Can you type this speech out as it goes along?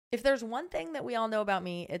If there's one thing that we all know about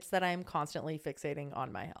me, it's that I'm constantly fixating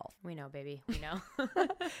on my health. We know, baby. We know.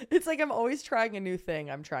 It's like I'm always trying a new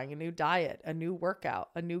thing. I'm trying a new diet, a new workout,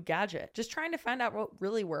 a new gadget, just trying to find out what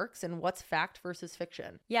really works and what's fact versus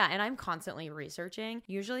fiction. Yeah, and I'm constantly researching,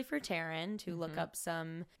 usually for Taryn, to look up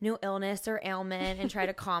some new illness or ailment and try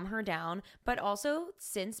to calm her down. But also,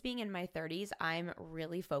 since being in my 30s, I'm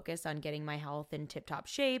really focused on getting my health in tip-top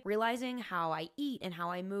shape, realizing how I eat and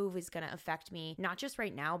how I move is going to affect me, not just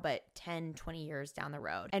right now, but 10, 20 years down the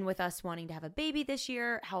road. And with us wanting to have a baby this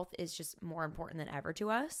year, health is just more important than ever to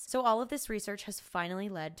us. So all of this research has finally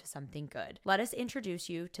led to something good. Let us introduce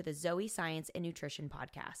you to the Zoe Science and Nutrition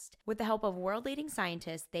podcast. With the help of world-leading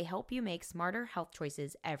scientists, they help you make smarter health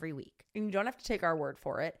choices every week. And you don't have to take our word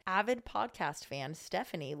for it. Avid podcast fan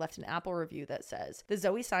Stephanie left an Apple review that says, the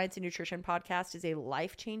Zoe Science and Nutrition podcast is a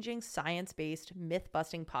life-changing, science-based,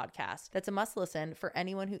 myth-busting podcast that's a must-listen for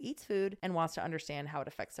anyone who eats food and wants to understand how it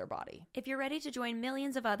affects their body. If you're ready to join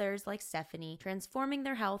millions of others like Stephanie, transforming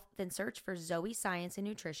their health, then search for Zoe Science and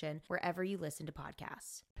Nutrition wherever you listen to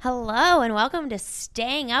podcasts. Hello and welcome to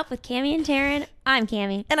Staying Up with Cami and Taryn. I'm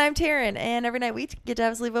Cami. And I'm Taryn, and every night we get to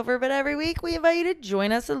have a sleepover, but every week we invite you to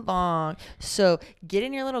join us along. So get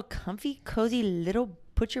in your little comfy, cozy little,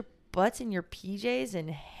 put your butts in your PJs and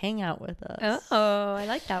hang out with us. Oh, I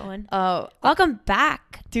like that one. Welcome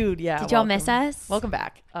back. Dude, yeah. Did y'all miss us? Welcome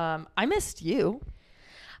back. I missed you.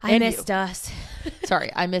 I missed us. Sorry,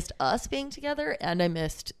 I missed us being together, and I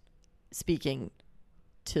missed speaking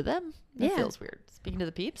to them. That feels weird. Speaking to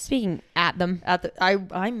the peeps? Speaking at them.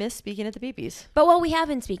 I miss speaking at the peepees. But we have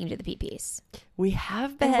been speaking to the peepees. We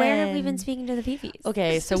have been. And where have we been speaking to the peepees?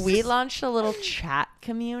 Okay, so we launched a little chat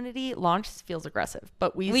community. Launch feels aggressive,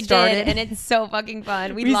 but we did, started, and it's so fucking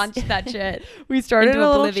fun. We launched that shit. We started a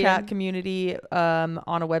little oblivion. chat community on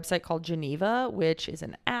a website called Geneva, which is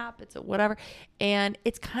an app. It's a whatever, and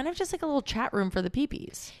it's kind of just like a little chat room for the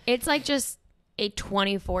peepees. It's like just a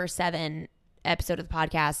 24/7 episode of the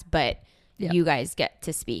podcast, but you guys get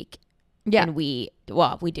to speak. Yeah, and we do,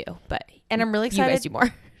 but I'm really excited. You guys do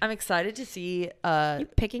more. I'm excited to see. You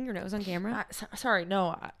picking your nose on camera? Sorry,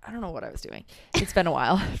 no, I don't know what I was doing. It's been a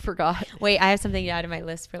while. I forgot. Wait, I have something to add to my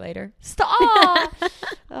list for later. Stop.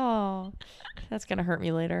 Oh, that's gonna hurt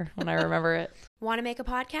me later when I remember it. Want to make a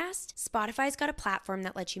podcast? Spotify's got a platform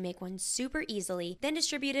that lets you make one super easily, then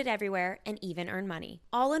distribute it everywhere and even earn money.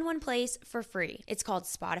 All in one place for free. It's called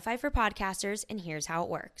Spotify for Podcasters, and here's how it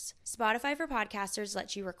works. Spotify for Podcasters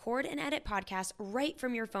lets you record and edit podcasts right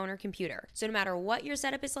from your phone or computer. So no matter what your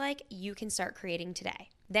setup is like, you can start creating today.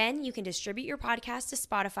 Then you can distribute your podcast to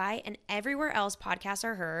Spotify and everywhere else podcasts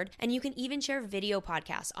are heard, and you can even share video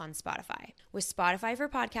podcasts on Spotify. With Spotify for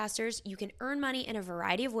Podcasters, you can earn money in a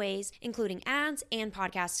variety of ways, including ads and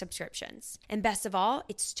podcast subscriptions. And best of all,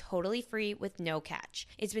 it's totally free with no catch.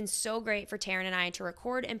 It's been so great for Taryn and I to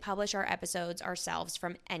record and publish our episodes ourselves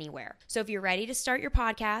from anywhere. So if you're ready to start your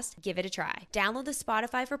podcast, give it a try. Download the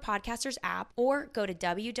Spotify for Podcasters app or go to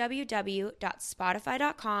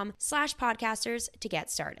www.spotify.com/podcasters to get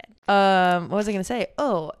started. What was I going to say?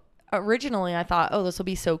 Oh, originally I thought, this will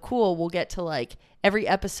be so cool. We'll get to like every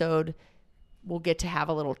episode, we'll get to have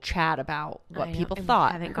a little chat about what people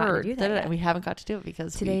thought. We haven't got to do that yet. We haven't got to do it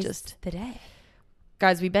because today's the day.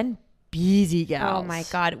 Guys, we've been busy gals. Oh my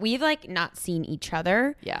God. We've like not seen each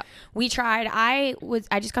other. Yeah. We tried. I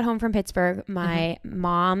just got home from Pittsburgh. My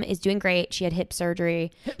mom is doing great. She had hip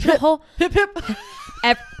surgery. Hip.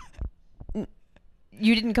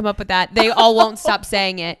 You didn't come up with that. They all won't stop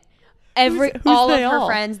saying it. Who's all they of her all?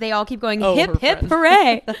 friends, they all keep going Oh, hip her hip friends.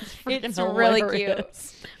 hooray. It's It's really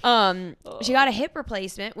hilarious. cute. She got a hip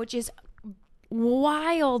replacement, which is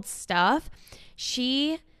wild stuff.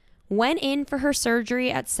 She went in for her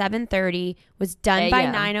surgery at 7:30, was done by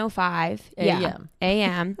 9:05 a.m.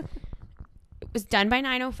 It was done by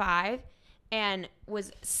 9:05 and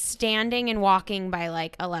was standing and walking by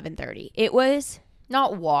like 11:30. It was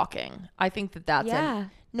Not walking. I think that's Yeah.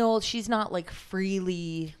 no, she's not like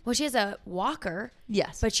freely. Well, she has a walker.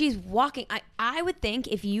 Yes. But she's walking. I would think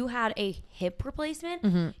if you had a hip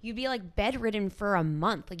replacement, you'd be like bedridden for a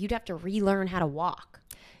month. Like you'd have to relearn how to walk.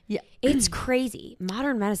 Yeah. It's crazy.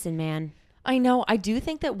 Modern medicine, man. I know. I do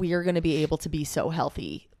think that we are going to be able to be so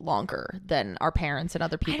healthy longer than our parents and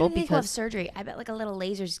other I people don't think we'll have because surgery. I bet like a little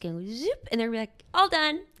laser just going zip and they'll be like, all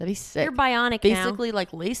done. that'd be sick. You're bionic now. Basically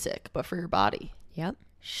like LASIK, but for your body. Yep.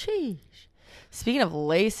 Sheesh. Speaking of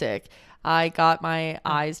LASIK, I got my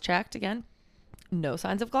eyes checked again. No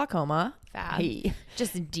signs of glaucoma. Fab. Hey.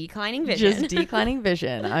 Just declining vision. Just declining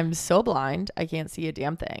vision. I'm so blind. I can't see a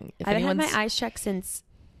damn thing. If I've had anyone's my eyes checked since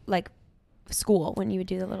like school when you would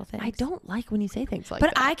do the little things. I don't like when you say things like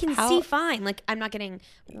but that. I can see fine. Like, I'm not getting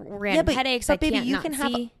random headaches. But I baby, can't you not can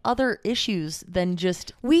have see. other issues than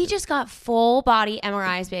just... We just got full body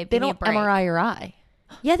MRIs, babe. They Give me a don't break. MRI your eye.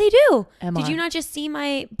 Yeah, they do. MRI. Did you not just see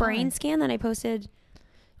my brain scan that I posted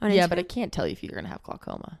on Instagram? Yeah, but I can't tell you if you're going to have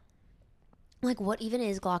glaucoma. Like, what even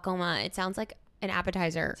is glaucoma? It sounds like an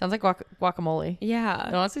appetizer. Sounds like guacamole. Yeah.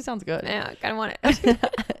 It honestly sounds good. Yeah, I kind of want it.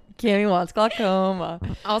 Cammy wants glaucoma.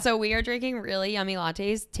 Also, we are drinking really yummy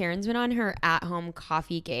lattes. Taryn's been on her at-home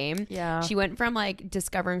coffee game. Yeah. She went from like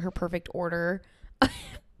discovering her perfect order.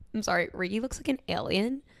 I'm sorry, Ricky looks like an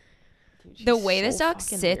alien. Dude, The way this so dog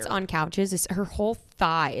fucking sits weird. on couches is her whole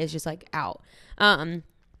thigh is just like out.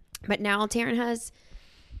 But now Taryn has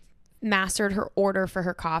mastered her order for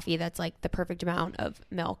her coffee. That's like the perfect amount of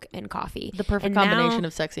milk and coffee. The perfect And combination now-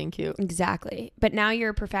 of sexy and cute. Exactly. But now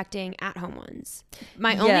you're perfecting at-home ones.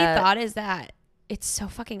 My Yeah. only thought is that it's so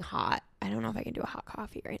fucking hot. I don't know if I can do a hot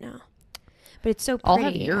coffee right now. But it's so pretty. I'll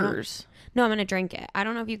have I don't- yours. No, I'm going to drink it. I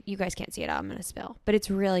don't know if you guys can't see it. I'm going to spill. But it's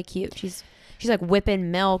really cute. She's like whipping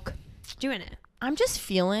milk. She's doing it. I'm just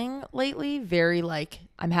feeling lately very like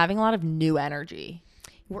I'm having a lot of new energy.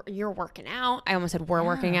 You're working out. I almost said we're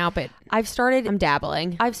working out, but I'm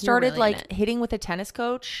dabbling. I've started You're really in like it. hitting with a tennis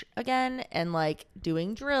coach again and like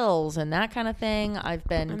doing drills and that kind of thing. I've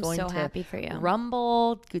been I'm going so to happy for you.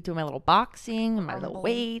 Rumble, doing my little boxing and my little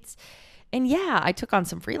weights. And yeah, I took on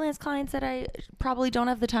some freelance clients that I probably don't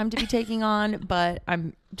have the time to be taking on, but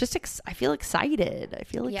I'm just I feel excited. I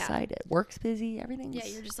feel excited. Work's busy, everything's... Yeah,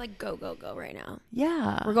 you're just like go right now.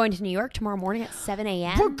 Yeah. We're going to New York tomorrow morning at 7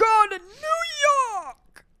 a.m. We're going to New York!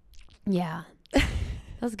 Yeah. That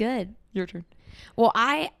was good. Your turn. Well,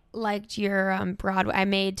 I liked your Broadway. I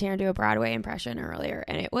made Taryn do a Broadway impression earlier,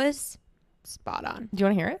 and it was spot on. Do you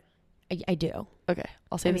want to hear it? I do. Okay,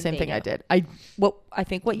 I'll say I the mean, same they thing I do. did. I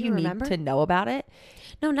think what Do you you need remember? to know about it.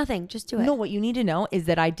 No, nothing. Just do it. No, what you need to know is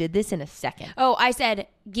that I did this in a second. Oh, I said,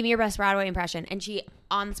 give me your best Broadway impression. And she,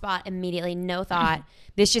 on the spot, immediately, no thought.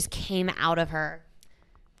 This just came out of her.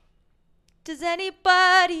 Does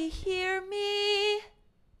anybody hear me?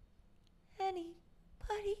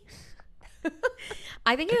 Anybody?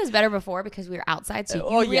 I think it was better before because we were outside. So you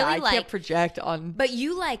Oh really yeah, I like, can't project on. but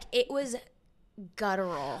you like, it was guttural.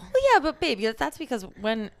 Well, yeah, but baby, that's because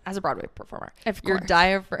when as a Broadway performer, Of your course.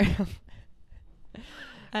 diaphragm.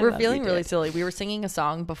 I We're love feeling you, really dude. silly. We were singing a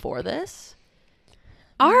song before this.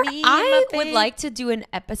 Me and I my would babe. like to do an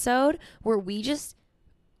episode where we just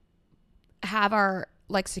have our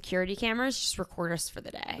like security cameras just record us for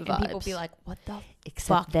the day, and people Vibes. be like, "What the Except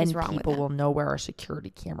fuck then is wrong with people that?" will know where our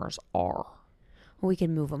security cameras are. We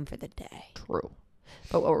can move them for the day. True.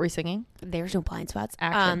 But what were we singing? There's no blind spots.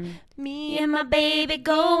 Action. Me and my baby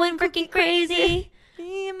going freaking crazy.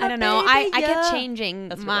 Me and I my don't know. baby, I kept yeah. changing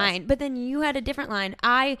That's what it mine, but then you had a different line.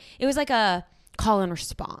 It was like a call and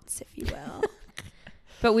response, if you will.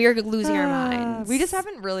 But we are losing our minds. We just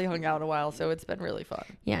haven't really hung out in a while, so it's been really fun.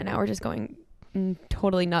 Yeah, now we're just going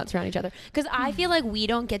totally nuts around each other. Because I feel like we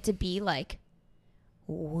don't get to be like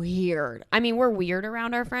weird. I mean, we're weird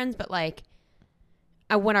around our friends, but like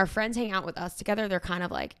when our friends hang out with us together, they're kind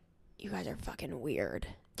of like, you guys are fucking weird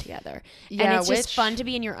together. Yeah, and it's just fun to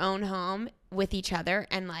be in your own home with each other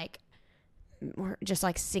and like we're just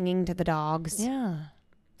like singing to the dogs. Yeah.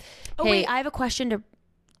 Oh, Hey. wait, I have a question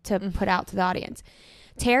to put out to the audience.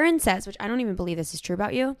 Taryn says, which I don't even believe this is true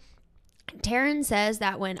about you. Taryn says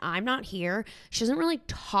that when I'm not here, she doesn't really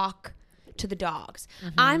talk to the dogs.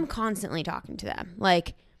 I'm constantly talking to them.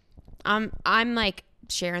 Like I'm like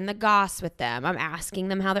sharing the goss with them. I'm asking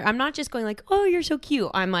them how I'm not just going like, oh, you're so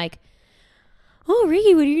cute. I'm like, oh,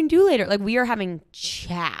 Ricky, what are you going to do later? Like we are having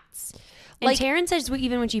chats. And Like- Taryn says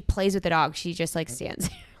even when she plays with the dog, she just like stands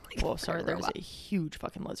there. Like, Oh, sorry. a There's robot. a huge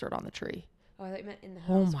fucking lizard on the tree. Oh, I thought you meant in the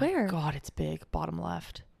Oh house. my Where? god, it's big. Bottom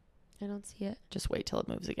left. I don't see it. Just wait till it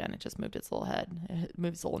moves again. It just moved its little head. It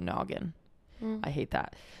moves its little noggin. Mm. I hate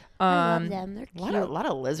that. I love them. They're cute. A lot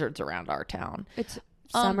of lizards around our town. It's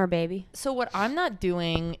summer, baby. So what I'm not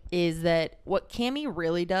doing is that what Cammie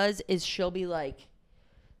really does is she'll be like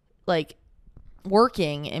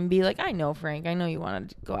working and be like, I know, Frank, I know you want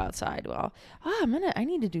to go outside. Well, I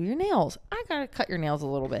need to do your nails. I got to cut your nails a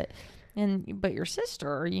little bit. But your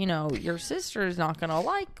sister, your sister is not going to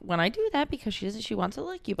like when I do that because she wants to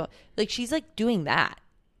like you. But like, she's like doing that.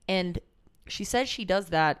 And she says she does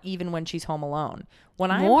that even when she's home alone. When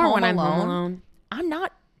I'm home alone, I'm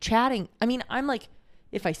not chatting. I mean, I'm like,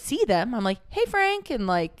 if I see them, I'm like, hey, Frank. And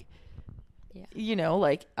like,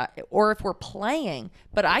 or if we're playing,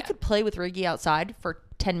 but I could play with Riggy outside for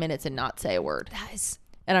 10 minutes and not say a word. That is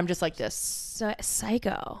And I'm just like this. so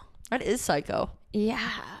psycho. That is psycho. Yeah.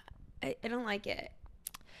 I don't like it.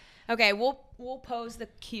 Okay, we'll pose the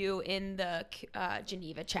queue in the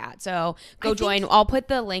Geneva chat. So go join. I'll put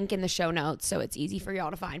the link in the show notes so it's easy for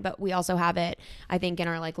y'all to find. But we also have it, I think, in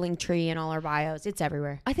our like link tree and all our bios. It's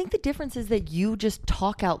everywhere. I think the difference is that you just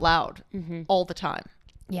talk out loud all the time.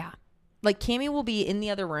 Yeah. Like Cammie will be in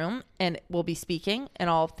the other room and will be speaking, and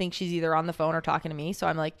I'll think she's either on the phone or talking to me. So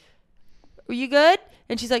I'm like, "Are you good?"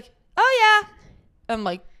 And she's like, "Oh yeah." I'm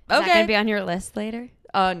like, "Okay." Is that gonna be on your list later?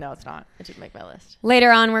 No, it's not. It didn't make my list.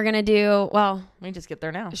 Later on, we're gonna do. Well, let me just get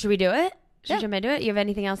there now. Should we do it? Should we jump into it? You have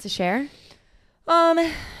anything else to share?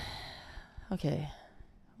 Okay.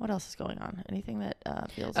 What else is going on? Anything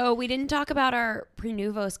that feels... Oh, we didn't talk about our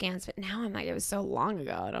pre-nuvo scans, but now I'm like, it was so long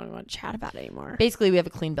ago. I don't want to chat about it anymore. Basically, we have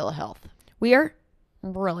a clean bill of health. We are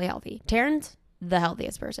really healthy. Taryn's the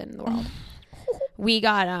healthiest person in the world. We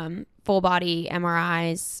got full body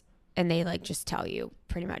MRIs, and they like just tell you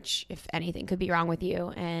pretty much if anything could be wrong with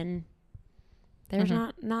you, and there's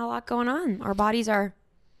not a lot going on. Our bodies are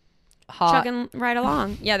chugging right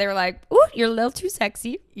along. Yeah, they were like, "Ooh, you're a little too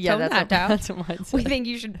sexy." Yeah, that's what mine said. We think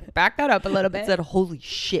you should back that up a little bit. It said, "Holy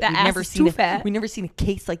shit, That ass is too fat. We've never seen a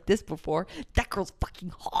case like this before. That girl's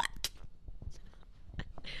fucking hot."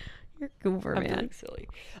 You're goober, man. I'm being silly.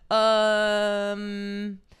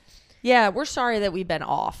 Yeah, we're sorry that we've been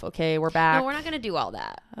off. Okay, we're back. No, we're not gonna do all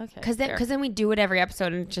that. Okay, because then we do it every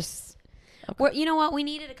episode and just. Okay. You know what? We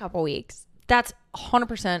needed a couple weeks. That's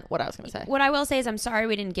 100% what I was going to say. What I will say is I'm sorry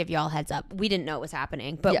we didn't give you all heads up. We didn't know what was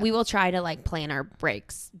happening, but we will try to like plan our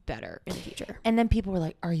breaks better in the future. And then people were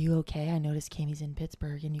like, "Are you okay? I noticed Cammie's in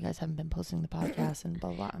Pittsburgh and you guys haven't been posting the podcast and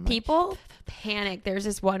blah, blah." People panic. There's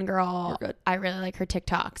this one girl. I really like her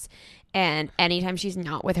TikToks. And anytime she's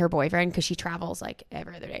not with her boyfriend, because she travels like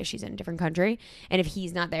every other day, she's in a different country. And if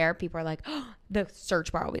he's not there, people are like, oh, the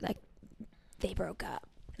search bar will be like, they broke up.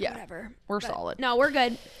 Yeah, whatever. We're solid. No, we're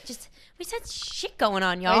good. Just we said shit going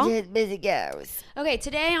on, y'all. I did busy goes. Okay,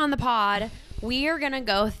 today on the pod, we are gonna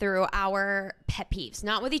go through our pet peeves.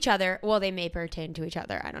 Not with each other. Well, they may pertain to each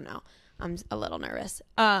other. I don't know. I'm a little nervous.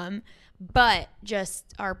 But just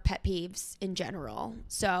our pet peeves in general.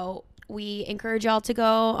 So we encourage y'all to go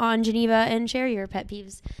on Geneva and share your pet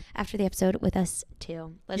peeves after the episode with us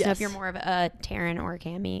too. Let us know if you're more of a Taryn or a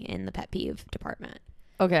Cammie in the pet peeve department.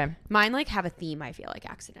 Okay. Mine like have a theme, I feel like,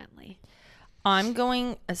 accidentally.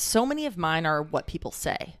 So many of mine are what people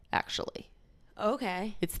say, actually.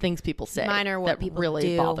 Okay. It's things people say. Mine are what people really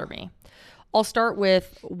do. Bother me. I'll start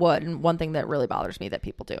with one thing that really bothers me that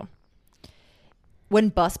people do.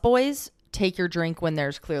 When busboys take your drink when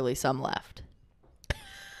there's clearly some left.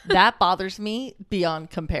 That bothers me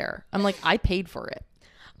beyond compare. I'm like, I paid for it.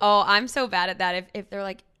 Oh, I'm so bad at that. If they're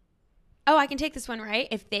like, oh, I can take this one, right?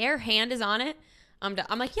 If their hand is on it, I'm done.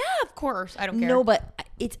 I'm like, yeah, of course. I don't care. No, but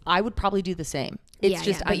I would probably do the same. It's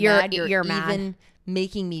just, but you're mad. even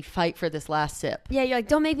making me fight for this last sip. Yeah, you're like,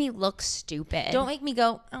 don't make me look stupid. Don't make me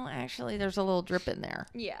go, oh, actually, there's a little drip in there.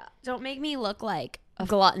 Yeah. Don't make me look like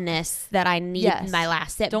gluttonous that I need my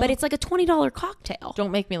last sip. But it's like a $20 cocktail.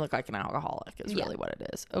 Don't make me look like an alcoholic is really what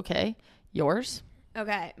it is. Okay. Yours?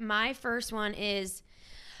 Okay. My first one is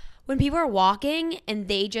when people are walking and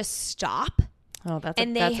they just stop. Oh, that's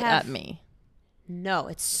at me. No,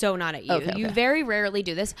 it's so not at you. Okay. You very rarely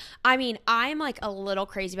do this. I mean, I'm like a little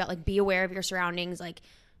crazy about like be aware of your surroundings, like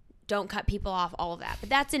don't cut people off, all of that. But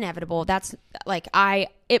that's inevitable. That's like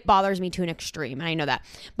it bothers me to an extreme, and I know that.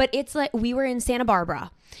 But it's like we were in Santa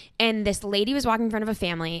Barbara and this lady was walking in front of a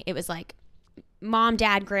family. It was like mom,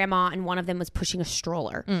 dad, grandma, and one of them was pushing a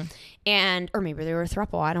stroller. Or maybe they were a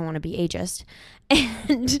throuple. I don't want to be ageist.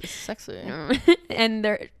 And sexy. And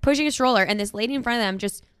they're pushing a stroller, and this lady in front of them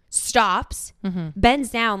just stops, bends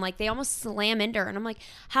down, like they almost slam into her. And I'm like,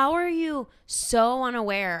 how are you so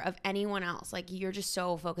unaware of anyone else? Like you're just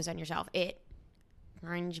so focused on yourself. It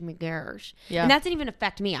grinds me gears. Yeah. And that didn't even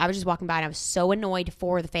affect me. I was just walking by and I was so annoyed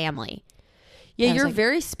for the family. Yeah, you're like,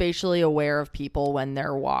 very spatially aware of people when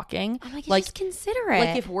they're walking. I'm like, just consider it.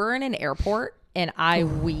 Like if we're in an airport and I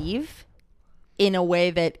weave in a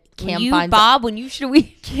way that Cam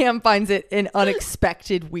finds it an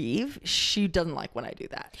unexpected weave. She doesn't like when I do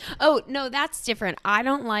that. Oh, no, that's different. I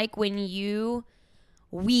don't like when you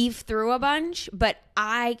weave through a bunch, but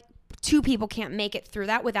two people can't make it through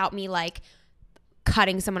that without me like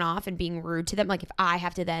cutting someone off and being rude to them. Like if I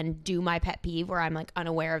have to then do my pet peeve where I'm like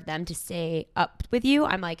unaware of them to stay up with you,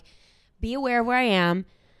 I'm like, be aware of where I am.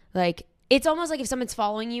 Like it's almost like if someone's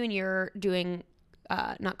following you and you're doing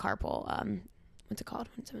not carpool, what's it called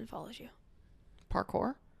when someone follows you?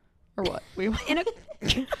 Parkour? Or what? In a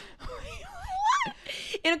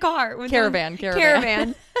car. Caravan.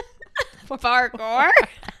 Parkour.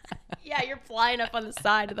 Yeah, you're flying up on the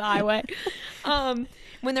side of the highway.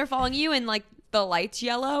 When they're following you and like the light's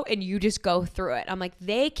yellow and you just go through it. I'm like,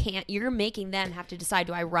 they can't. You're making them have to decide,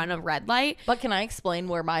 do I run a red light? But can I explain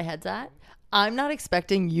where my head's at? I'm not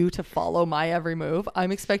expecting you to follow my every move.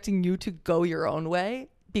 I'm expecting you to go your own way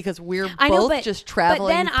because we're both just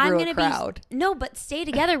traveling through a crowd. No, but stay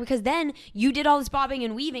together because then you did all this bobbing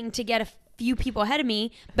and weaving to get a few people ahead of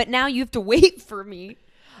me, but now you have to wait for me.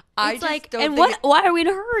 It's like, and why are we in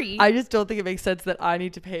a hurry? I just don't think it makes sense that I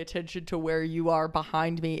need to pay attention to where you are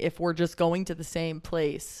behind me if we're just going to the same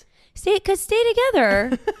place. Stay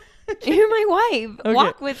together. You're my wife. Okay.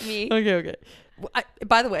 Walk with me. Okay.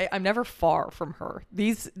 By the way, I'm never far from her.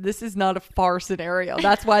 This is not a far scenario.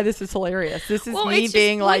 That's why this is hilarious. This is me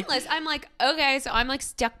being like, I'm like, okay, so I'm like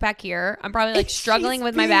stuck back here. I'm probably like struggling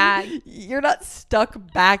with my bag. You're not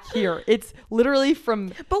stuck back here. It's literally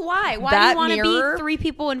from. But why? Why do you want to be 3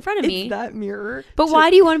 people in front of me? It's that mirror. But why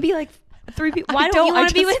do you want to be like 3 people? Why don't you want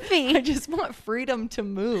to be with me? I just want freedom to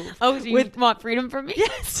move. Oh, so you want freedom from me?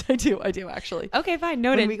 Yes, I do actually. Okay, fine.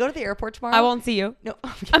 Noted. When we go to the airport tomorrow, I won't see you. No,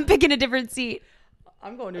 I'm picking a different seat.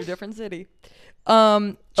 I'm going to a different city. Try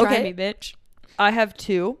me, bitch. I have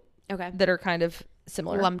 2 that are kind of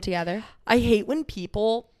similar. Lumped together. I hate when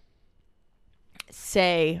people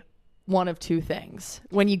say one of 2 things.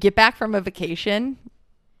 When you get back from a vacation,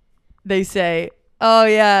 they say, oh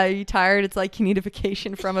yeah, are you tired? It's like you need a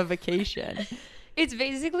vacation from a vacation. It's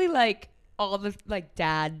basically like all the like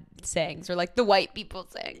dad sayings or like the white people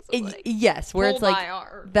sayings. Like, yes, where it's like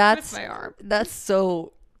that's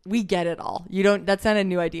so we get it all. You don't. That's not a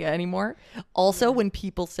new idea anymore. Also, when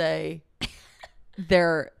people say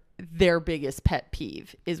their biggest pet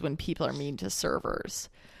peeve is when people are mean to servers.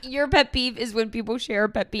 Your pet peeve is when people share a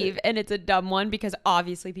pet peeve and it's a dumb one because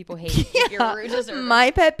obviously people hate if you're rude to servers. My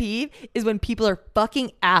pet peeve is when people are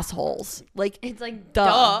fucking assholes. Like it's like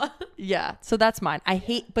duh. Yeah. So that's mine. I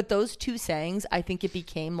hate, but those 2 sayings, I think it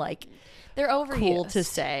became like they're overused. Cool to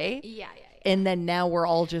say. Yeah. And then now we're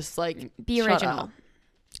all just like be original.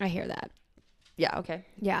 I hear that. Yeah. Okay.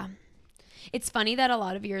 Yeah. It's funny that a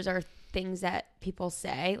lot of yours are things that people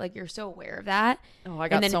say, like you're so aware of that. Oh, I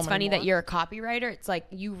got and then so it's many funny more. that you're a copywriter. It's like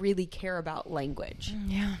you really care about language.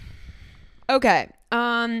 Yeah. Okay.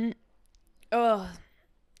 Talking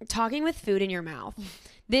with food in your mouth.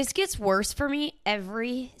 This gets worse for me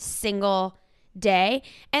every single day.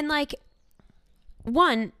 And like,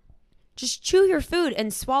 one, just chew your food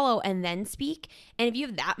and swallow and then speak. And if you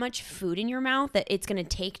have that much food in your mouth that it's going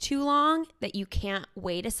to take too long, that you can't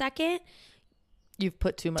wait a second, you've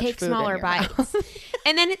put too much take food smaller in your bites. mouth.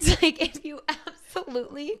 And then it's like, if you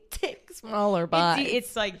absolutely take smaller bites,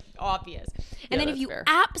 it's like obvious. And Yeah, then if you fair.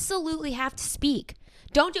 absolutely have to speak,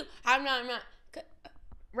 don't do, I'm not,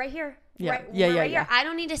 right here. Yeah. Right, Yeah. right here. I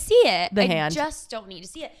don't need to see it. The I hand. just don't need to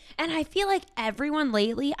see it. And I feel like everyone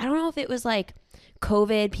lately, I don't know if it was like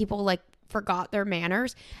COVID, people like forgot their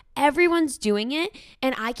manners. Everyone's doing it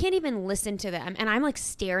and I can't even listen to them. And I'm like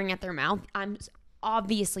staring at their mouth. I'm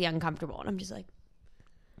obviously uncomfortable. And I'm just like,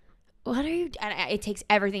 what are you? And it takes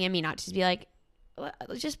everything in me not to just be like,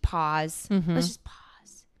 let's just pause. Mm-hmm. Let's just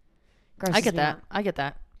pause. Grosses I get me that. out. I get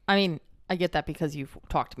that. I mean, I get that because you've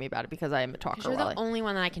talked to me about it because I am a talker. You're the only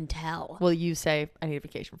one that I can tell. Well, you say I need a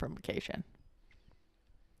vacation from vacation.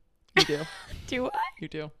 You do. Do I? You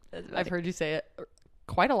do. I've heard you say it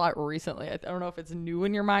quite a lot recently. I don't know if it's new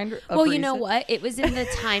in your mind. Well, you know what? It was in the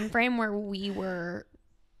time frame where we were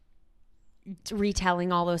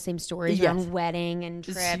retelling all those same stories around wedding and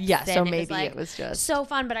trips. Yeah, so and maybe it it was just so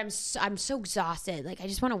fun, but I'm so exhausted. Like I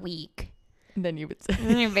just want a week. And then you would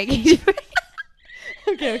say vacation.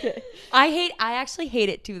 okay. I actually hate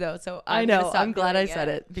it too though. So I know. I'm glad I said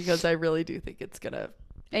it because I really do think it's gonna.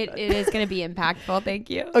 It is gonna be impactful. Thank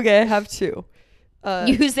you. Okay, I have 2.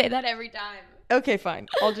 You say that every time. Okay, fine.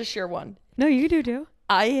 I'll just share one. No, you do too.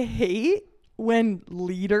 I hate when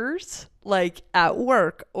leaders, like at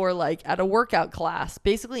work or like at a workout class,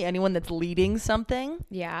 basically anyone that's leading something,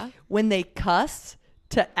 when they cuss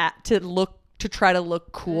to try to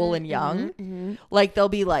look cool and young, like they'll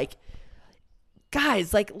be like,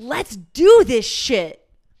 guys, like let's do this shit,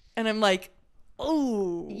 and I'm like,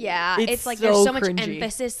 oh yeah, it's like so there's so much cringy.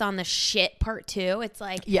 emphasis on the shit part too. It's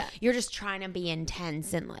like Yeah. you're just trying to be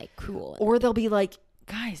intense and like cool. Or they'll be like,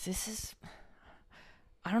 guys, this is,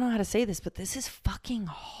 I don't know how to say this, but this is fucking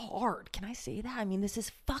hard. Can I say that? I mean, this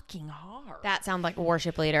is fucking hard. That sounds like a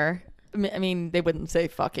worship leader. I mean, they wouldn't say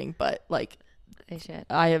fucking, but like, They should.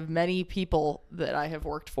 I have many people that I have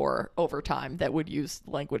worked for over time that would use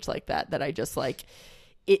language like that I just like,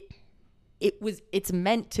 it's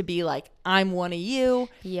meant to be like, I'm one of you.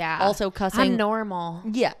 Yeah. Also cussing. I'm normal.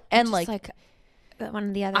 Yeah. And Just like one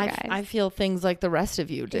of the other guys. I feel things like the rest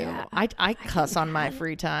of you do. Yeah. I cuss on my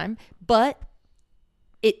free time, but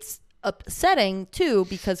it's upsetting too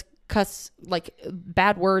because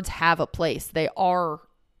bad words have a place. They're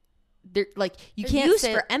like you They're can't used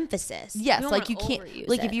say for emphasis. yes, like you can't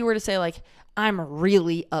like if you were to say like I'm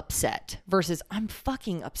really upset versus I'm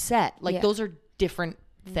fucking upset. Like those are different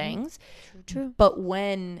things. True. But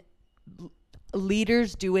when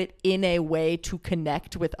leaders do it in a way to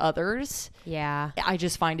connect with others, I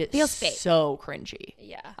just find it Feels fake. so cringy.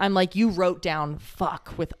 I'm like, you wrote down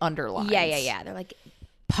fuck with underlines. Yeah. They're like,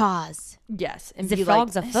 pause. Yes. And The be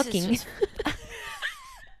frogs like, are fucking.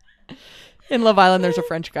 In Love Island, there's a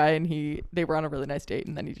French guy and they were on a really nice date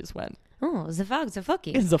and then he just went, Oh, the frogs are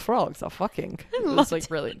fucking. the frogs are fucking. It was like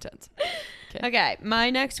really intense. Okay, my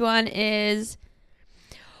next one is,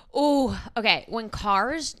 when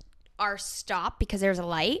cars are stopped because there's a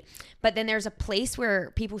light, but then there's a place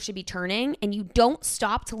where people should be turning and you don't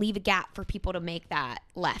stop to leave a gap for people to make that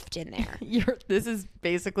left in there. This is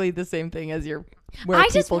basically the same thing as I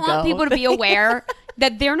just want people to be aware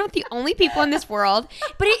that they're not the only people in this world,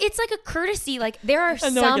 but it's like a courtesy. Like there are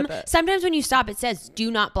sometimes when you stop, it says do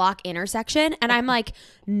not block intersection. And I'm like,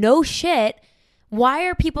 no shit. Why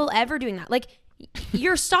are people ever doing that? Like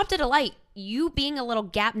you're stopped at a light. You being a little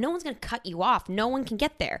gap, no one's going to cut you off. No one can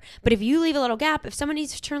get there. But if you leave a little gap, if someone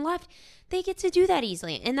needs to turn left, they get to do that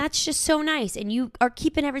easily. And that's just so nice. And you are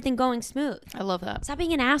keeping everything going smooth. I love that. Stop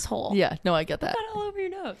being an asshole. Yeah, no, I get that. Got it all over your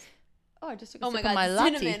nose. Oh, I just took a sip my of God, my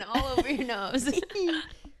latte. cinnamon all over your nose. Do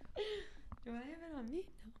I have it on me?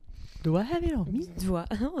 Do I have it on me?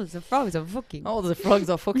 Oh, the frogs are fucking. Oh, the frogs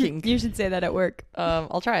are fucking. You should say that at work.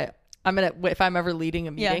 I'll try it. If I'm ever leading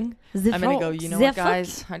a meeting, The I'm going to go, you know what,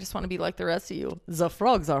 guys? I just want to be like the rest of you. The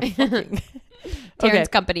frogs are fucking. Terrence's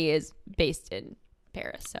company is based in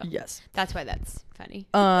Paris, so yes. That's why that's funny.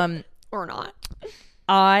 Or not.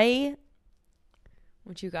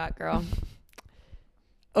 What you got, girl?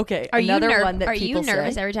 Okay, are another you one that are people you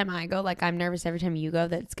nervous say. every time I go? Like I'm nervous every time you go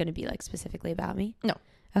that it's going to be like specifically about me? No.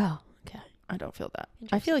 Oh, okay. I don't feel that.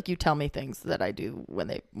 I feel like you tell me things that I do when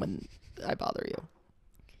I bother you.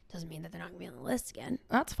 Doesn't mean that they're not going to be on the list again.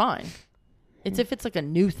 That's fine. It's if it's like a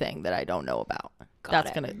new thing that I don't know about.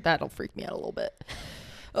 That'll freak me out a little bit.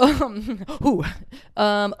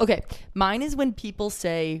 Okay. Mine is when people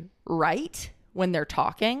say right when they're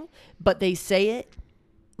talking, but they say it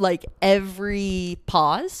like every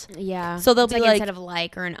pause. Yeah. So they'll it's be like like instead of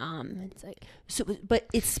like or an it's like so, but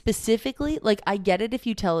it's specifically like I get it if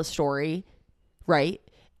you tell a story, right?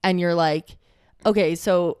 And you're like, okay,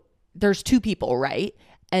 so there's two people, right?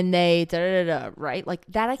 And they right? Like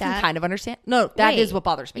that I can kind of understand. No, that is what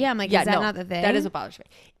bothers me. Yeah, I'm like, is that not the thing? That is what bothers me.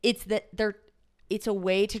 It's that it's a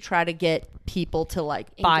way to try to get people to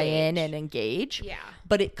like buy in and engage. Yeah.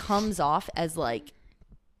 But it comes off as like,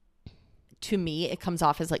 to me, it comes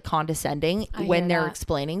off as like condescending when they're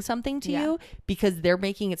explaining something to you because they're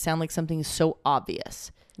making it sound like something so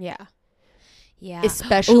obvious. Yeah. Yeah.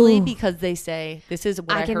 Especially because they say, this is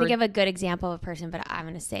what I can heard. think of a good example of a person, but I'm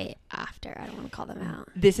going to say it after. I don't want to call them out.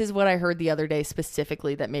 This is what I heard the other day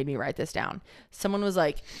specifically that made me write this down. Someone was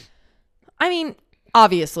like, I mean,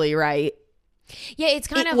 obviously, right? Yeah, it's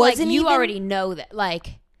kind of like you already know that,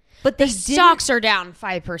 like, but the stocks are down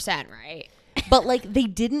 5%, right? But like they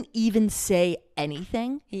didn't even say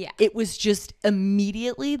anything. Yeah. It was just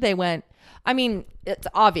immediately they went, I mean, it's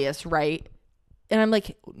obvious, right? And I'm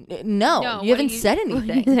like, no, you haven't said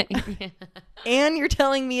anything. And you're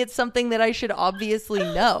telling me it's something that I should obviously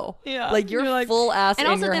know. Yeah. Like you're like, full ass in your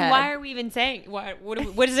head. And also then why are we even saying,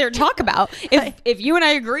 what is there to talk about? If you and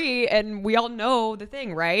I agree and we all know the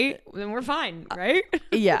thing, right? Then we're fine, right?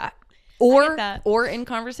 Yeah. Or in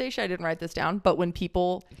conversation, I didn't write this down, but when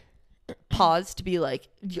people pause to be like,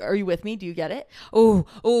 are you with me? Do you get it?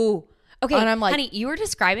 Oh. Okay, and I'm like, honey, you were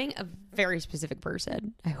describing a very specific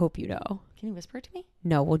person. I hope you know. Can you whisper it to me?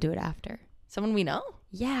 No, we'll do it after. Someone we know?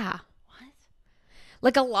 Yeah. What?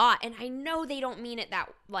 Like a lot. And I know they don't mean it that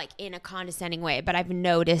like in a condescending way, but I've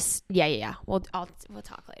noticed. Yeah. We'll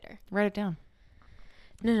talk later. Write it down.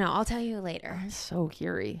 No, I'll tell you later. I'm so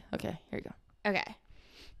curious. Okay, here you go. Okay.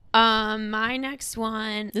 My next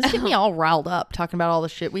one. This is getting me all riled up talking about all the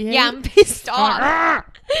shit we hate. Yeah, I'm pissed off.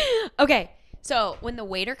 Okay. So when the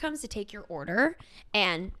waiter comes to take your order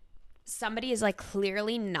and somebody is like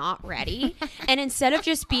clearly not ready, and instead of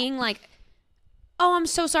just being like, oh, I'm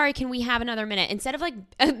so sorry, can we have another minute? Instead of like,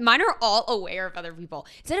 mine are all aware of other people.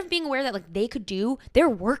 Instead of being aware that like they're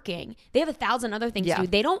working. They have 1,000 other things to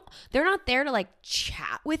do. They're not there to like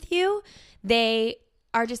chat with you. They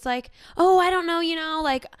are just like, oh, I don't know,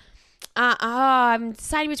 like, I'm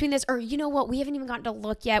deciding between this, or you know what? We haven't even gotten to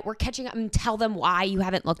look yet. We're catching up, and tell them why you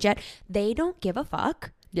haven't looked yet. They don't give a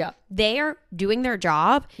fuck. Yeah. They are doing their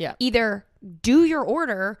job. Yeah. Either do your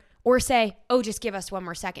order or say, oh, just give us one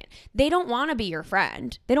more second. They don't want to be your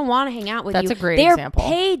friend. They don't want to hang out with you. That's a great They're example.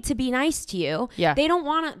 paid to be nice to you. Yeah. They don't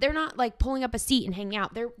want to, they're not like pulling up a seat and hanging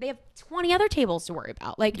out. They have 20 other tables to worry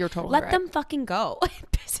about. Like, You're totally let right. them fucking go. It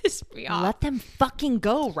pisses me off. Let them fucking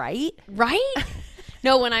go, right? Right?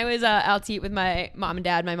 No, when I was out to eat with my mom and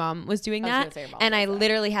dad, my mom was doing that. And I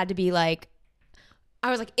literally had to be like, I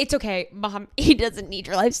was like, it's okay, Mom. He doesn't need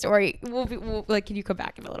your life story. We'll like, can you come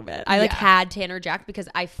back in a little bit? I like had to interject because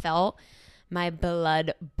I felt my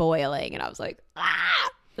blood boiling, and I was like, I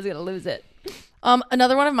was gonna lose it.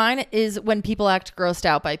 Another one of mine is when people act grossed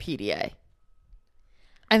out by PDA.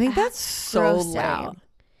 I think that's so grossed lame. out.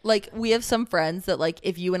 Like, we have some friends that, like,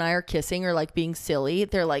 if you and I are kissing or like being silly,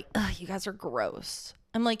 they're like, ugh, you guys are gross.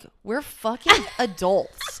 I'm like, we're fucking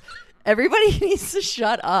adults. Everybody needs to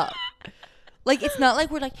shut up. Like, it's not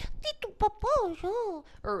like we're like,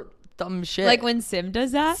 or dumb shit. Like when Sim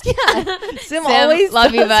does that. Yeah. Sim always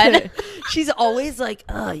love you, does bud. it. She's always like,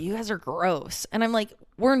 oh, you guys are gross. And I'm like,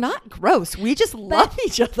 we're not gross. We just love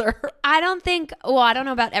each other. I don't think, well, I don't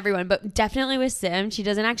know about everyone, but definitely with Sim, she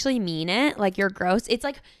doesn't actually mean it. Like, you're gross. It's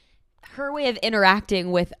like her way of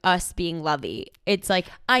interacting with us being lovey. It's like,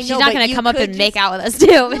 I know, she's not but going to you come up could and just- make out with us too.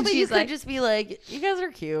 No, And but you she's could like, just be like, you guys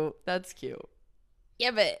are cute. That's cute.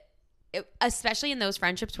 yeah, but especially in those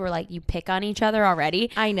friendships where like you pick on each other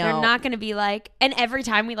already. I know. They're not going to be like, and every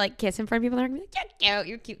time we like kiss in front of people, they're going to be like, yeah,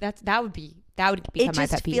 you're cute. That would become It my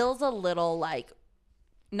just pet peeve. feels a little like,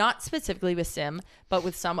 not specifically with Sim, but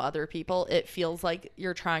with some other people, it feels like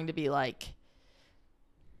you're trying to be like,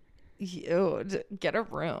 ew, get a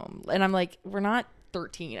room. And I'm like, we're not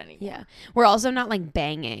 13 anymore. Yeah. We're also not like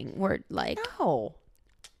banging. We're like, No.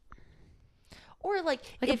 Or like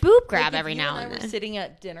a boob grab if every you now I and were then. sitting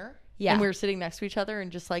at dinner. Yeah. And we were sitting next to each other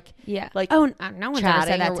and just like, yeah. like, oh, no one's ever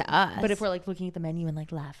said chatting that or- to us. But if we're like looking at the menu and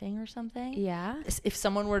like laughing or something. yeah. If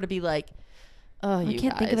someone were to be like, oh, I you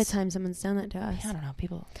can't think of a guys. time someone's done that to us. I don't know,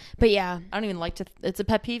 people. But yeah. I don't even like to. It's a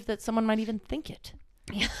pet peeve that someone might even think it.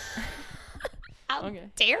 How Okay.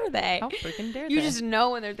 dare they? How freaking dare You they? just know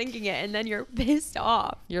when they're thinking it, and then you're pissed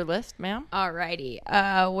off. Your list, ma'am? Alrighty.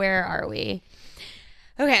 Where are we?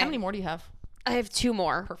 Okay. How many more do you have? I have two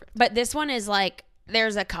more. Perfect. But this one is like,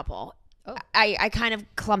 there's a couple. Oh. I kind of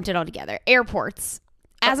clumped it all together. Airports.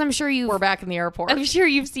 As I'm sure We're back in the airport. I'm sure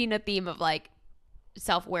you've seen a theme of like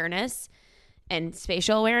self-awareness and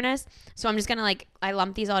spatial awareness. So I'm just going to like, I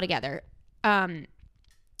lump these all together.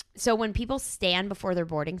 So when people stand before their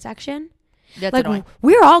boarding section, That's like annoying.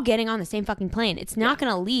 we're all getting on the same fucking plane. It's not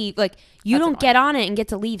going to leave. Like you That's don't get on it and get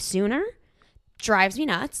to leave sooner. Drives me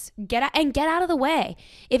nuts. Get out of the way.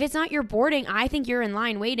 If it's not your boarding, I think you're in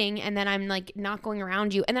line waiting, and then I'm like not going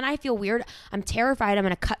around you, and then I feel weird. I'm terrified I'm going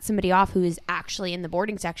to cut somebody off who is actually in the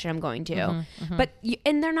boarding section I'm going to. But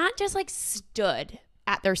and they're not just like stood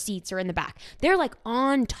at their seats or in the back. They're like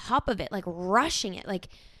on top of it, like rushing it. Like,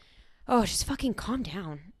 oh, just fucking calm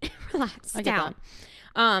down, relax I get down.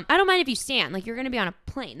 I don't mind if you stand. Like you're going to be on a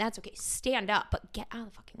plane. That's okay. Stand up, but get out of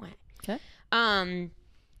the fucking way. Okay.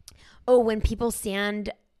 Oh, when people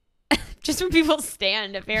stand, just when people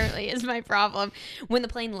stand, apparently, is my problem. When the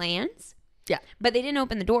plane lands, Yeah. but they didn't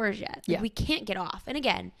open the doors yet. Like, Yeah. we can't get off. And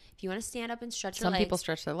again, if you want to stand up and stretch your Some legs, people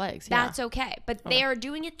stretch their legs. Yeah. that's okay. But they are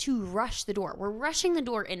doing it to rush the door. We're rushing the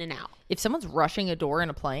door in and out. If someone's rushing a door in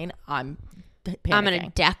a plane, I'm panicking. I'm going to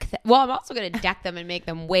deck them. Well, I'm also going to deck them and make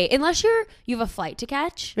them wait. Unless you have a flight to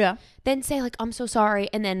catch. Yeah. Then say, like, I'm so sorry,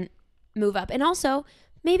 and then move up. And also,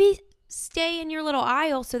 maybe stay in your little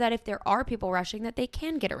aisle so that if there are people rushing, that they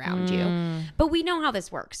can get around you. But we know how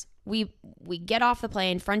this works. We get off the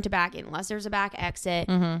plane front to back unless there's a back exit.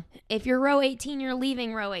 If you're row 18, you're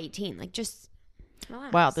leaving row 18. Like, just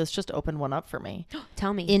relax. Wow, this just opened one up for me.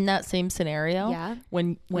 Tell me. In that same scenario, Yeah.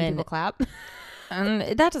 when people clap.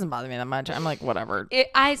 that doesn't bother me that much. I'm like, whatever.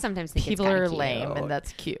 I sometimes think People it's are kinda lame, cute. and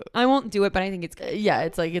that's cute. I won't do it, but I think it's good. Yeah,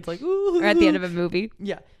 it's like ooh. Or at the end of a movie.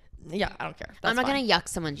 Yeah, I don't care. I'm not fine. going to yuck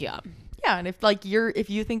someone's yum. Yeah, and if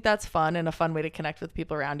you think that's fun and a fun way to connect with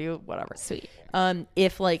people around you, whatever. Sweet.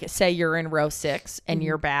 If like say you're in row 6 and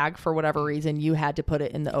your bag for whatever reason you had to put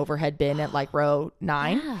it in the overhead bin at like row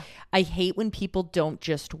 9, Yeah. I hate when people don't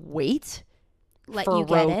just wait Let for you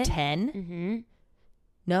get row it. 10. Mm-hmm.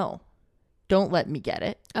 No, don't let me get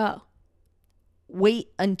it. Oh. Wait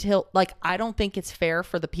until like I don't think it's fair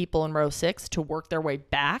for the people in row 6 to work their way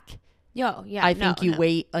back. Yo, yeah. I think you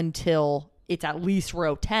wait until it's at least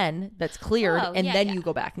row 10 that's cleared, Oh, and yeah, then yeah. you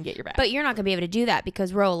go back and get your bag. But you're not going to be able to do that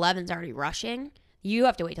because row 11's already rushing. You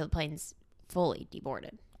have to wait till the plane's fully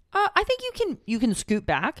deboarded. I think you can scoot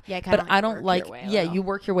back. Yeah, but I don't like. Yeah, you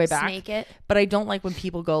work your way back. Snake it. But I don't like when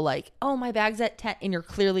people go like, "Oh, my bag's at 10," and you're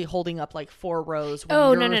clearly holding up like 4 rows. When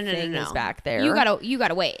Oh, your no. thing is back there. You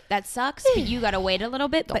gotta wait. That sucks, but you gotta wait a little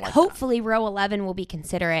bit. But like hopefully, row 11 will be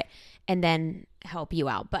considerate and then help you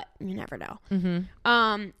out. But you never know. Mm-hmm.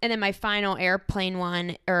 And then my final airplane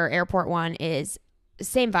one or airport one is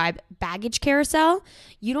same vibe, baggage carousel.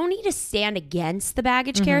 You don't need to stand against the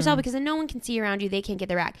baggage carousel because then no one can see around you. They can't get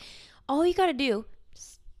their bag. All you got to do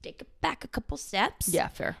is take it back a couple steps. Yeah,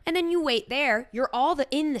 fair. And then you wait there. You're all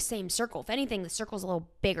in the same circle. If anything, the circle's a little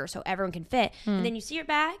bigger so everyone can fit. And then you see your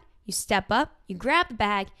bag, you step up, you grab the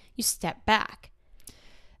bag, you step back.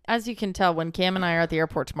 As you can tell, when Cam and I are at the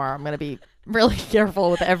airport tomorrow, I'm going to be really careful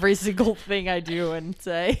with every single thing I do and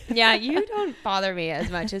say. Yeah, you don't bother me as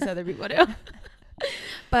much as other people do.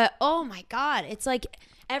 But oh my God, it's like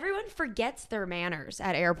everyone forgets their manners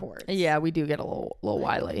at airports. Yeah, we do get a little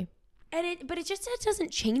wily. And it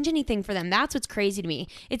doesn't change anything for them. That's what's crazy to me.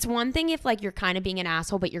 It's one thing if like you're kind of being an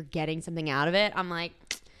asshole, but you're getting something out of it. I'm like,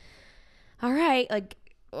 all right, like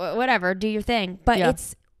whatever, do your thing. But yeah.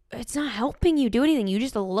 it's not helping you do anything. You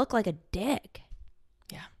just look like a dick.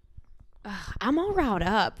 Yeah. Ugh, I'm all riled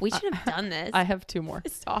up. We should have done this. I have 2 more.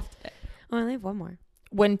 Soft. Oh, I only have 1 more.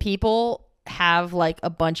 When people have like a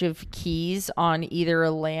bunch of keys on either a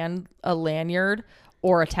lanyard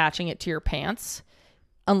or attaching it to your pants,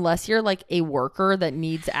 unless you're like a worker that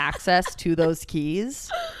needs access to those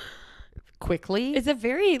keys quickly. It's a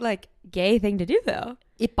very like gay thing to do though.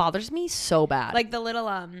 It bothers me so bad. Like the little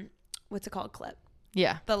what's it called, clip?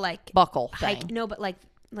 Yeah. The like buckle thing. hike. No, but like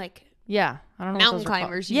yeah, I don't know. Mountain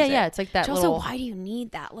climbers use yeah, it's like that. Also, why do you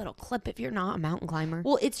need that little clip if you're not a mountain climber?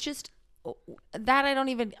 Well, it's just that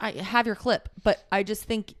I have your clip, but I just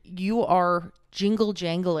think you are jingle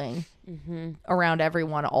jangling around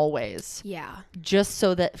everyone always. Yeah. Just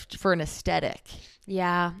so that for an aesthetic.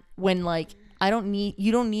 Yeah. When like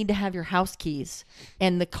you don't need to have your house keys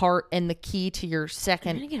and the cart and the key to your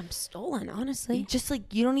second. I'm gonna get them stolen, honestly. Just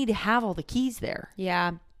like you don't need to have all the keys there.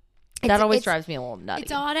 Yeah. That always drives me a little nutty.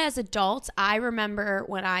 It's odd as adults. I remember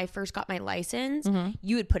when I first got my license,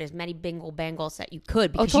 you would put as many bingle bangles that you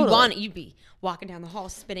could because you'd be walking down the hall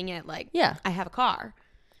spinning it like, yeah, I have a car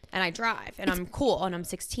and I drive and I'm cool and I'm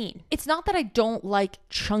 16. It's not that I don't like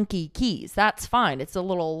chunky keys. That's fine. It's a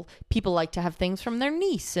little, people like to have things from their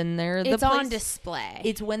niece and it's on display.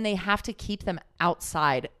 It's when they have to keep them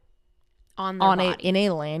outside on their body. In a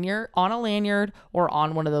lanyard or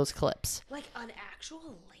on one of those clips. Like an actual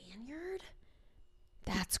lanyard?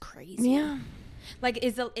 That's crazy. Yeah. Like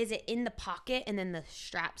is it in the pocket and then the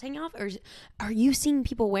straps hang off, or are you seeing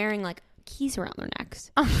people wearing like keys around their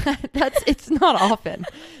necks? It's not often.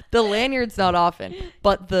 The lanyard's not often,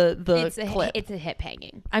 but the clip. It's a hip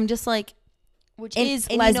hanging. I'm just like, which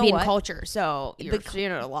is lesbian culture, so you're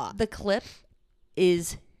seeing it a lot. The clip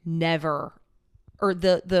is never, or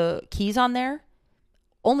the keys on there,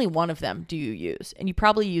 only one of them do you use, and you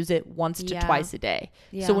probably use it once to twice a day.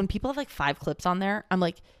 Yeah. So when people have like 5 clips on there, I'm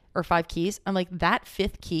like, or 5 keys, I'm like, that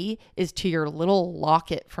 5th key is to your little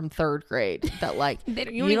locket from 3rd grade that like you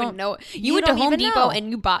don't even know. You went to Home Depot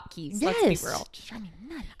and you bought keys. Yes. Let's be real. Just drive me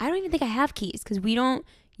nuts. I don't even think I have keys because we don't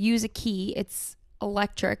use a key. It's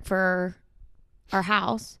electric for our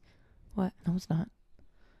house. What? No, it's not.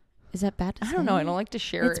 Is that bad to say? I don't know. I don't like to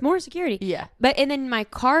share. It's more security. Yeah. And then my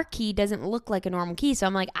car key doesn't look like a normal key. So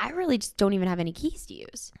I'm like, I really just don't even have any keys to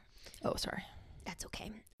use. Oh, sorry. That's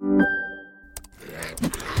okay.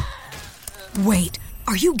 Wait,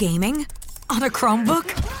 are you gaming? On a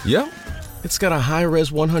Chromebook? Yep. It's got a high-res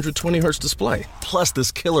 120Hz display, plus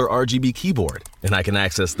this killer RGB keyboard. And I can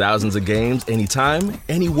access thousands of games anytime,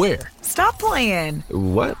 anywhere. Stop playing.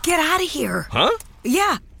 What? Get out of here. Huh?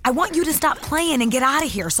 Yeah, I want you to stop playing and get out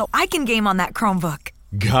of here so I can game on that Chromebook.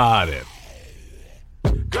 Got it.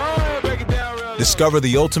 Discover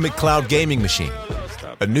the ultimate cloud gaming machine.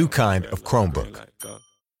 A new kind of Chromebook.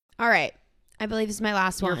 All right. I believe this is my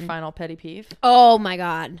last one. Your final petty peeve? Oh, my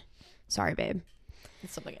God. Sorry, babe.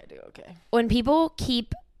 It's something I do, okay. When people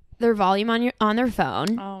keep their volume on their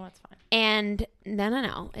phone. Oh, that's fine. And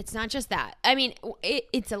no. It's not just that. I mean,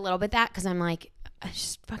 it's a little bit that because I'm like, I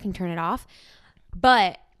just fucking turn it off.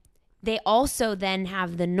 But they also then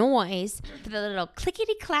have the noise for the little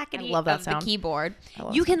clickety-clackety of the keyboard.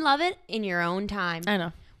 You can love it in your own time. I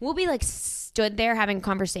know. We'll be like stood there having a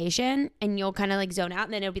conversation and you'll kind of like zone out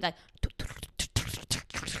and then it'll be like,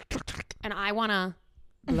 and I want to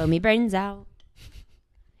blow me brains out.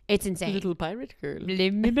 It's insane. Little pirate girl. Blow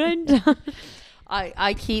me brains out.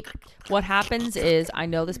 I keep, what happens is, I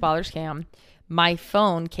know this bothers Cam, my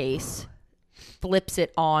phone case flips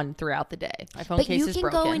it on throughout the day. My phone But case you is can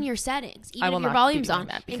broken. go in your settings, I even will if your not volume's be doing on,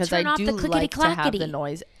 that and because turn I off do the like to have the clickety-clackety.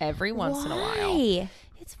 noise every once in a while. Why?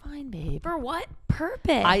 It's fine, babe. For what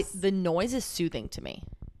purpose? The noise is soothing to me.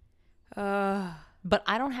 But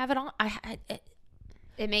I don't have it on.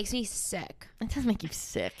 It makes me sick. It does make you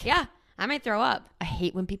sick. Yeah, I might throw up. I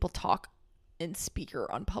hate when people talk in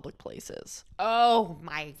speaker on public places. Oh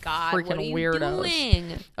my God. Freaking what are you weirdos.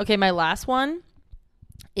 doing? Okay, my last one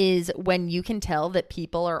is when you can tell that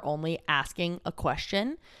people are only asking a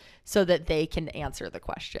question so that they can answer the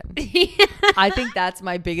question. I think that's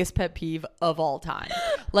my biggest pet peeve of all time.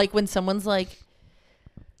 Like when someone's like,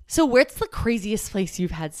 so where's the craziest place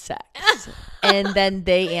you've had sex? And then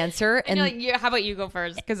they answer. And you're like, yeah, how about you go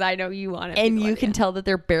first? Because I know you want it. And you can tell that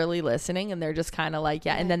they're barely listening and they're just kind of like,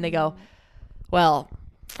 yeah. And then they go, well,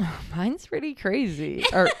 mine's pretty crazy.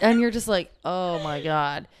 And you're just like, oh my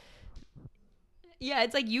God. Yeah,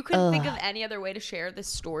 it's like you couldn't think of any other way to share this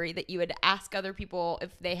story that you would ask other people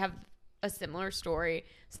if they have a similar story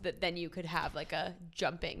so that then you could have like a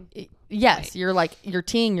jumping. Yes, right. You're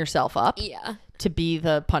teeing yourself up to be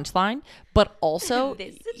the punchline, but also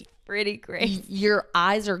this is pretty crazy. Your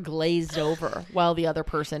eyes are glazed over while the other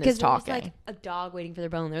person is talking. It's like a dog waiting for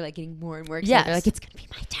their bone. They're like getting more and more excited. Yes. They're like, it's going to be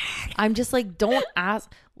my turn. I'm just like, don't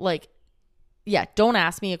ask don't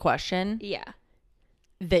ask me a question. Yeah.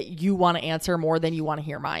 That you want to answer more than you want to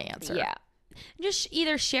hear my answer. Yeah. Just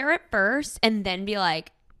either share it first and then be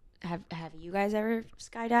like, have you guys ever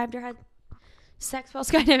skydived or had sex while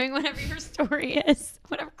skydiving? Whatever your story is.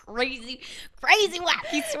 Whatever crazy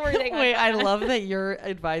wacky story they got. Wait, I love that your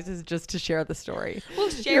advice is just to share the story.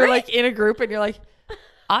 Well, share You're it. like in a group and you're like,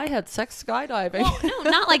 I had sex skydiving. Well,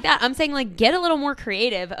 no, not like that. I'm saying like get a little more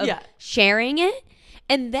creative of sharing it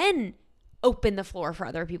and then open the floor for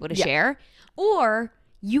other people to share. Or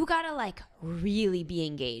you gotta like really be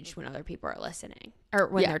engaged when other people are listening or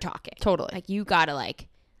when they're talking. Totally. Like you gotta like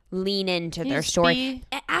lean into their story.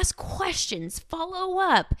 Ask questions. Follow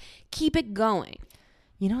up. Keep it going.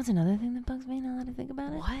 You know what's another thing that bugs me now that I think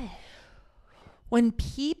about it? What? When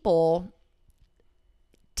people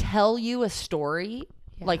tell you a story,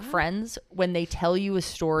 like friends, when they tell you a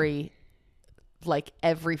story like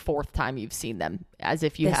every fourth time you've seen them, as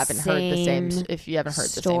if you haven't heard the same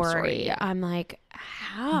story. Yeah. I'm like,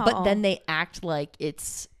 how? But then they act like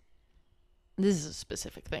this is a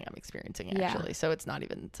specific thing I'm experiencing actually. So it's not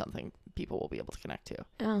even something people will be able to connect to.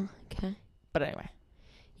 Oh, okay. But anyway.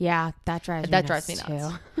 Yeah, that drives me nuts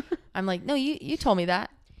too. I'm like, no, you told me that.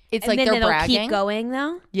 It's and like then they're bragging. Keep going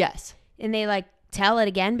though. Yes. And they like tell it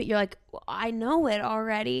again, but you're like, well, I know it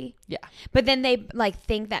already. Yeah. But then they like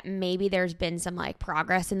think that maybe there's been some like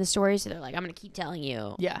progress in the story, so they're like, I'm gonna keep telling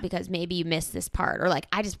you. Yeah. Because maybe you missed this part, or like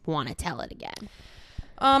I just want to tell it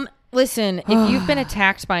again. Listen, if you've been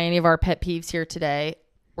attacked by any of our pet peeves here today,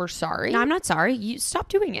 we're sorry. No, I'm not sorry. You stop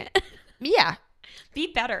doing it. Yeah. Be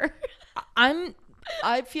better.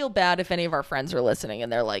 I feel bad if any of our friends are listening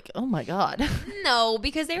and they're like, oh my God. No,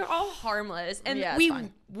 because they're all harmless. And we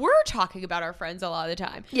were talking about our friends a lot of the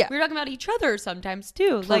time. Yeah. We were talking about each other sometimes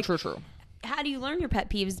too. True. How do you learn your pet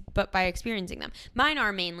peeves? But by experiencing them. Mine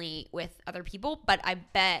are mainly with other people, but I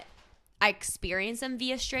bet I experience them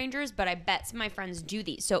via strangers, but I bet some of my friends do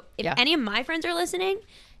these. So if any of my friends are listening,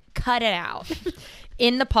 cut it out.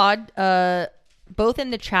 In the pod, both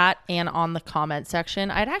in the chat and on the comment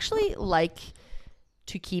section, I'd actually like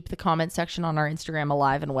to keep the comment section on our Instagram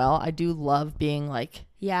alive and well. I do love being like,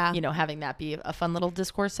 having that be a fun little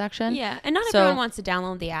discourse section. Yeah. And not everyone wants to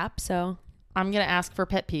download the app. So I'm going to ask for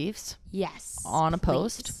pet peeves. Yes. On a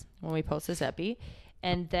post when we post this epi.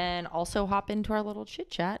 And then also hop into our little chit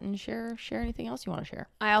chat and share anything else you want to share.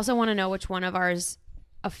 I also want to know which one of ours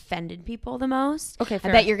offended people the most. Okay, fair.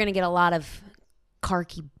 I bet you're going to get a lot of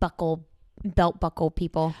belt buckle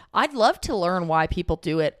people. I'd love to learn why people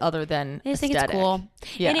do it other than I just aesthetic. think it's cool.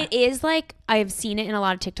 Yeah. And it is like, I've seen it in a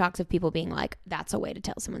lot of TikToks of people being like, that's a way to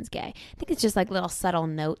tell someone's gay. I think it's just like little subtle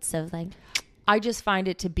notes of like. I just find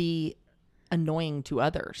it to be annoying to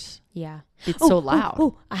others. Yeah. It's so loud.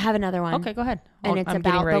 Oh, I have another one. Okay, go ahead. And it's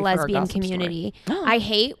about the lesbian community. I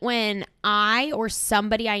hate when I or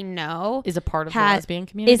somebody I know is a part of the lesbian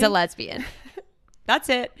community. Is a lesbian. That's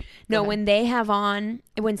it. No, when they have on,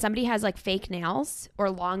 when somebody has like fake nails or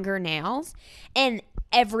longer nails, and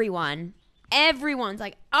everyone's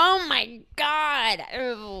like, oh my God,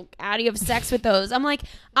 how do you have sex with those? I'm like,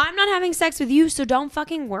 I'm not having sex with you, so don't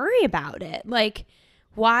fucking worry about it. Like,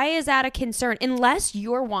 why is that a concern? Unless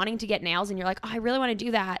you're wanting to get nails and you're like, oh, I really want to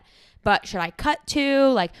do that, but should I cut to?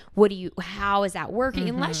 Like, how is that working?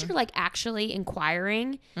 Mm-hmm. Unless you're like actually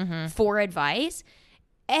inquiring for advice.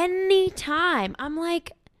 Anytime I'm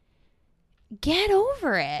like, Get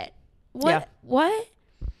over it. What? Yeah. What?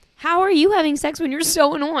 How are you having sex when you're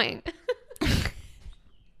so annoying?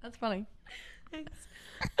 That's funny.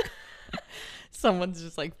 Someone's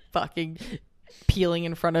just like fucking peeling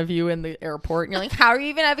in front of you in the airport and you're like, how are you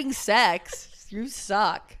even having sex? You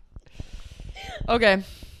suck. Okay.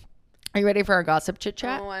 Are you ready for our gossip chit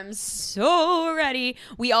chat? Oh, I'm so ready.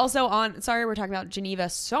 We also sorry, we're talking about Geneva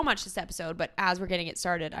so much this episode, but as we're getting it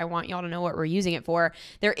started, I want y'all to know what we're using it for.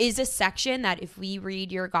 There is a section that if we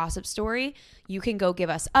read your gossip story, you can go give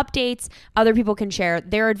us updates. Other people can share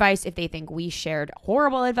their advice if they think we shared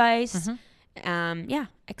horrible advice. Yeah,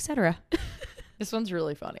 etc. This one's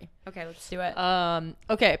really funny. Okay, let's do it.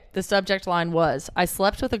 Okay. The subject line was, I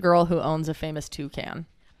slept with a girl who owns a famous toucan.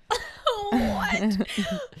 What?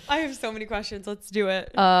 I have so many questions. Let's do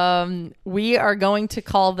it. We are going to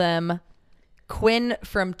call them Quinn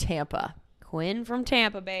from Tampa. Quinn from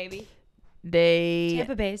Tampa, baby. Tampa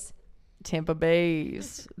Tampa Bays.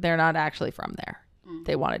 Bays. They're not actually from there.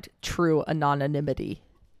 They wanted true anonymity.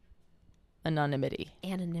 Anonymity.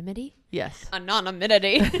 Yes.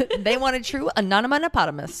 Anonymity. They wanted true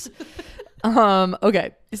anonymous.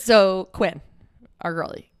 Okay. So Quinn, our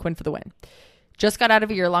girlie, Quinn for the win, just got out of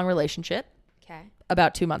a year-long relationship. Okay.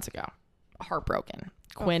 About 2 months ago. Heartbroken.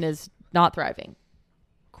 Quinn is not thriving.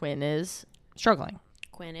 Quinn is struggling.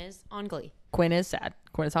 Quinn is on Glee. Quinn is sad.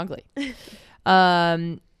 Quinn is on Glee.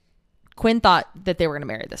 Quinn thought that they were going to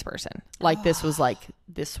marry this person. This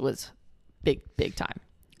was big time.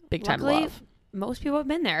 Big time Luckily, love. most people have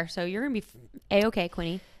been there, so you're going to be A-okay,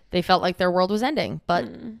 Quinny. They felt like their world was ending, but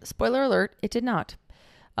spoiler alert, it did not.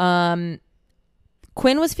 Quinn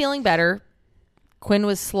was feeling better. Quinn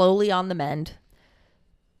was slowly on the mend,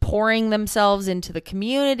 pouring themselves into the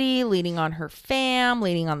community, leaning on her fam,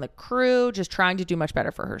 leaning on the crew, just trying to do much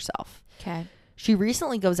better for herself. Okay. She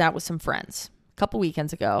recently goes out with some friends a couple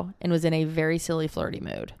weekends ago and was in a very silly, flirty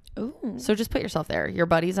mood. Ooh. So just put yourself there. Your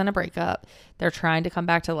buddy's on a breakup. They're trying to come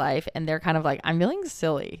back to life and they're kind of like, I'm feeling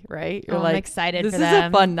silly, right? You're I'm excited this for is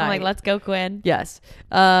them. a fun night. I'm like, let's go, Quinn. Yes.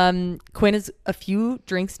 Quinn is a few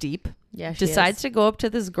drinks deep. Yeah, she decides is. to go up to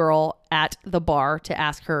this girl at the bar to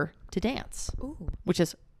ask her to dance. Ooh. Which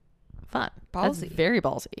is fun. Ballsy. That's very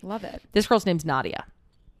ballsy. Love it. This girl's name's Nadia.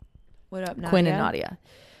 What up, Nadia? Quinn and Nadia.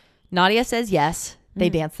 Nadia says yes. They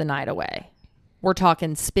dance the night away. We're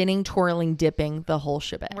talking spinning, twirling, dipping, the whole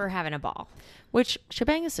shebang. We're having a ball. Which,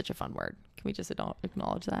 shebang is such a fun word. Can we just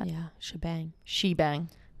acknowledge that? Yeah, shebang. Shebang.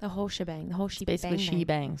 The whole shebang. The whole shebang. Basically, she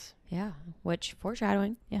bangs. Yeah, which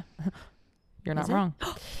foreshadowing. Yeah. You're not Is it? wrong.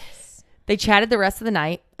 Yes. They chatted the rest of the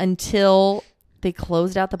night until they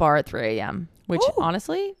closed out the bar at 3 a.m., which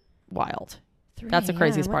honestly, wild. That's the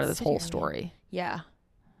craziest part of this whole story. Yeah.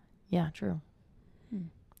 Yeah, true.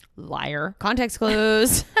 Liar. Context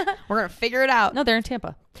clues. We're going to figure it out. No, they're in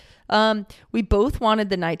Tampa. We both wanted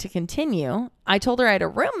the night to continue. I told her I had a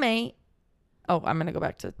roommate. Oh, I'm going to go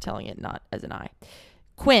back to telling it not as an I.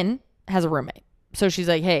 Quinn has a roommate. So she's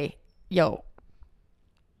like, hey, yo,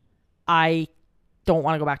 I don't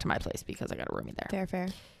want to go back to my place because I got a roomie there. Fair.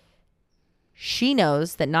 She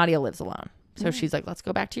knows that Nadia lives alone. So she's like, let's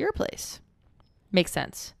go back to your place. Makes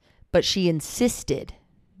sense. But she insisted,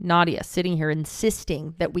 Nadia sitting here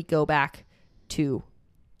insisting that we go back to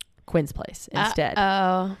Quinn's place instead.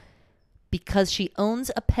 Oh. Because she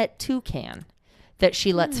owns a pet toucan that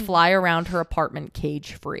she lets fly around her apartment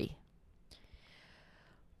cage free.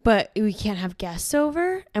 But we can't have guests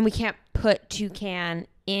over and we can't put toucan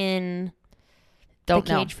in Don't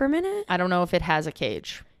the know. cage for a minute? I don't know if it has a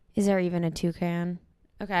cage. Is there even a toucan?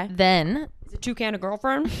 Okay. Then Is a toucan a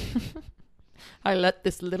girlfriend? I let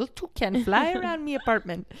this little toucan fly around my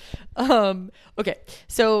apartment. Okay.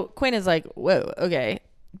 So Quinn is like, whoa, okay.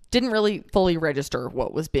 Didn't really fully register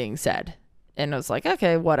what was being said. And I was like,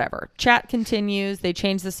 okay, whatever. Chat continues. They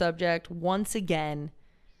change the subject. Once again,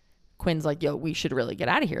 Quinn's like, yo, we should really get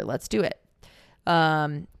out of here. Let's do it.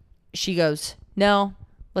 She goes, no,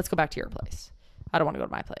 let's go back to your place. I don't want to go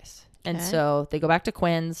to my place. And so they go back to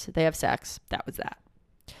Quinn's. They have sex. That was that.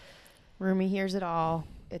 Roomie hears it all.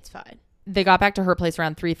 It's fine. They got back to her place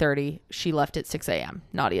around 3:30. She left at 6 a.m.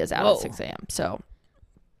 Nadia's out Whoa. at 6 a.m. So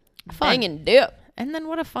fun. Bang and dip. And then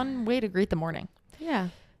what a fun way to greet the morning. Yeah.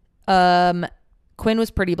 Quinn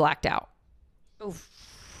was pretty blacked out. Oof.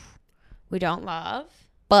 We don't love.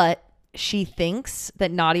 But she thinks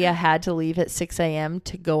that Nadia had to leave at 6 a.m.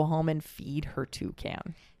 to go home and feed her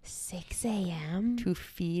toucan. 6 a.m. To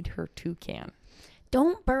feed her toucan.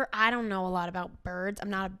 I don't know a lot about birds.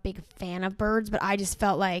 I'm not a big fan of birds, but I just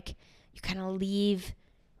felt like you kind of leave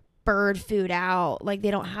bird food out. Like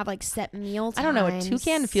they don't have like set meal times. I don't know. A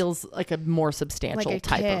toucan feels like a more substantial Like a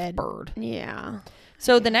type kid. of bird. Yeah.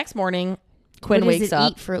 So the next morning, Quinn What does wakes it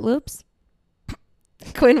up. Eat Fruit Loops?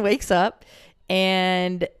 Quinn wakes up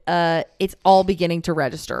and it's all beginning to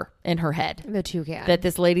register in her head. The toucan. That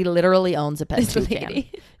this lady literally owns a pet This toucan.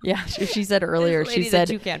 lady. Yeah, she said earlier, This lady, the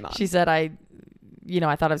toucan mom. she said, I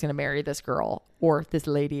thought I was going to marry this girl, or this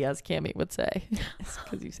lady, as Cammie would say.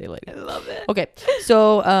 Because you say lady. I love it. Okay.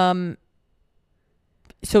 So,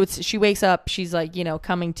 she wakes up, she's like,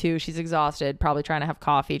 coming to, she's exhausted, probably trying to have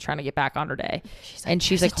coffee, trying to get back on her day.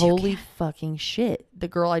 She's like, holy fucking shit. The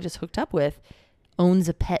girl I just hooked up with owns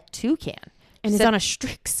a pet toucan. And is on a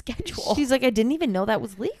strict schedule. She's like, I didn't even know that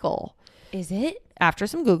was legal. Is it? After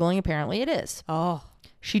some Googling, apparently it is. Oh.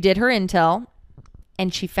 She did her intel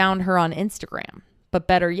and she found her on Instagram. But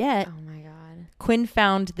better yet, Oh my God. Quinn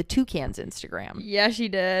found the toucan's Instagram. Yeah, she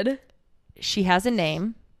did. She has a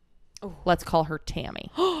name. Oh. Let's call her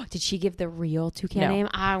Tammy. Did she give the real toucan No. name?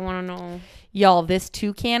 I want to know. Y'all, this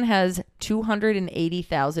toucan has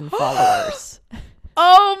 280,000 followers.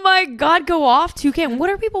 Oh my God, go off, toucan. What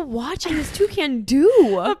are people watching this toucan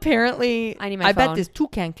do? Apparently, I need my I bet phone. this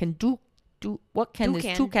toucan can do what can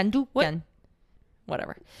this toucan do?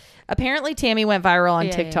 Whatever. Apparently, Tammy went viral on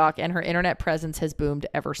TikTok and her internet presence has boomed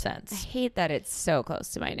ever I since. hate that it's so close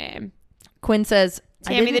to my name. Quinn says,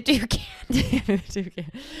 Tammy the toucan.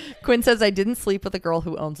 toucan. Quinn says, I didn't sleep with a girl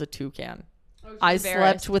who owns a toucan. I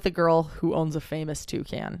slept with a girl who owns a famous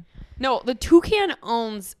toucan. No, the toucan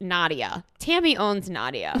owns Nadia. Tammy owns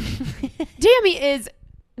Nadia.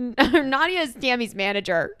 Nadia is Tammy's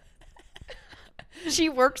manager. She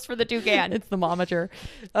works for the toucan. It's the momager.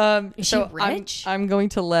 Is so she rich? I'm going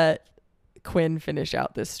to let Quinn finish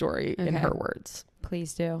out this story in her words.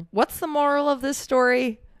 Please do. What's the moral of this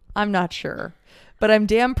story? I'm not sure. But I'm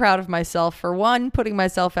damn proud of myself for one, putting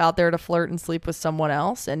myself out there to flirt and sleep with someone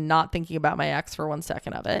else and not thinking about my ex for 1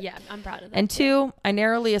 second of it. Yeah, I'm proud of that. And two, I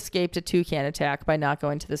narrowly escaped a toucan attack by not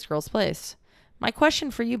going to this girl's place. My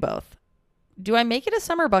question for you both. Do I make it a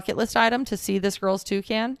summer bucket list item to see this girl's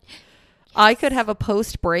toucan? Yes. I could have a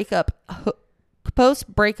post-breakup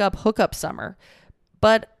hookup summer.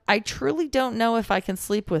 But I truly don't know if I can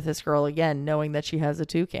sleep with this girl again knowing that she has a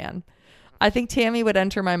toucan. I think Tammy would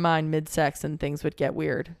enter my mind mid-sex and things would get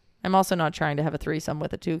weird. I'm also not trying to have a threesome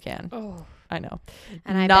with a toucan. Oh, I know.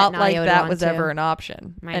 And I not bet like Nadia would that want was to. ever an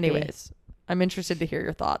option. Might Anyways, I'm interested to hear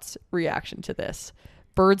your thoughts, reaction to this.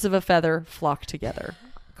 Birds of a feather flock together.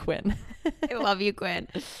 Quinn. I love you, Quinn.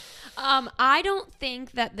 I don't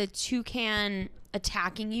think that the toucan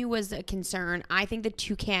attacking you was a concern. I think the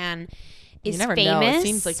toucan is you never famous. know. It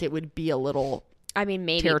seems like it would be a little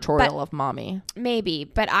maybe territorial of mommy. Maybe,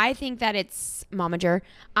 but I think that it's momager.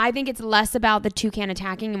 I think it's less about the toucan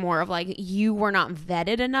attacking and more of like you were not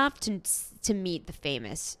vetted enough to meet the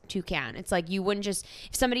famous toucan. It's like you wouldn't just,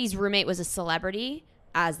 if somebody's roommate was a celebrity,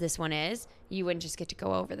 as this one is, you wouldn't just get to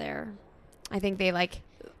go over there. I think they like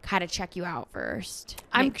kind of check you out first.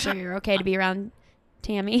 Make sure you're okay to be around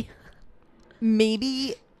Tammy.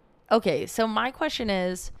 Maybe. Okay, so my question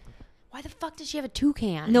is, Why the fuck does she have a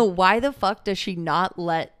toucan? no, why the fuck does she not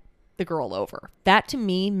let the girl over? That to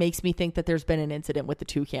me makes me think that there's been an incident with the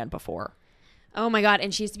toucan before. Oh my God.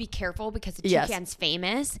 And she has to be careful because the Yes. toucan's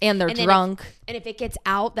famous. And they're then drunk. If it gets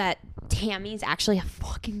out that Tammy's actually a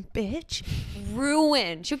fucking bitch,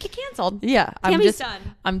 ruined. She'll get canceled. Yeah, Tammy's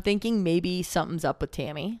done. I'm thinking maybe something's up with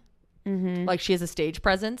Tammy. Mm-hmm. Like she has a stage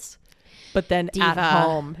presence, but then at Diva.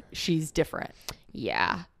 home she's different.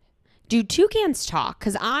 Yeah. Do toucans talk?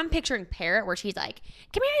 Because I'm picturing Parrot where she's like,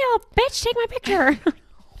 come here, you little bitch, take my picture.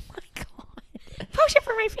 Oh my God. Post it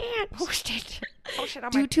for my fans. Post it.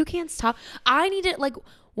 Do toucans talk? I need it. Like,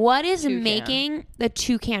 what is making the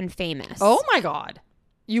toucan famous? Oh my God.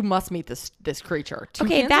 You must meet this creature.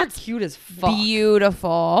 Toucans Okay, that's are cute as fuck.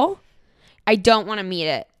 beautiful. I don't want to meet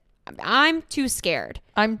it. I'm too scared.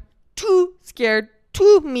 I'm too scared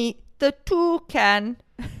to meet the toucan.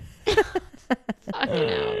 I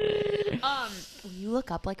know. Will you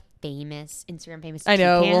look up like famous Instagram famous? I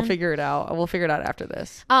know. toucan? We'll figure it out. We'll figure it out after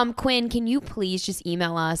this. Quinn, can you please just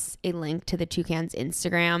email us a link to the toucan's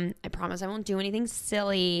Instagram? I promise I won't do anything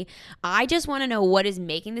silly. I just want to know what is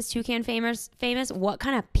making this toucan famous. What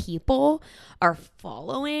kind of people are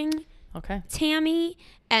following Okay. Tammy,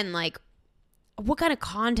 and like what kind of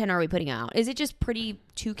content are we putting out? Is it just pretty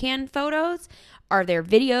toucan photos? Are there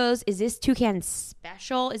videos? Is this toucan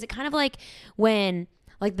special? Is it kind of like when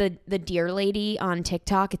like the deer lady on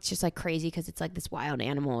TikTok? It's just like crazy because it's like this wild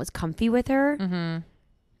animal is comfy with her. Mm-hmm.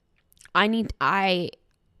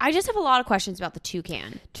 I just have a lot of questions about the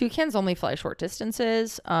toucan. Toucans only fly short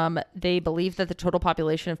distances. They believe that the total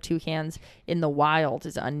population of toucans in the wild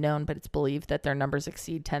is unknown, but it's believed that their numbers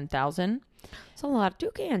exceed 10,000. It's a lot of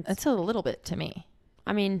toucans. That's a little bit to me.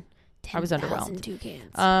 I mean, I was 10,000 underwhelmed.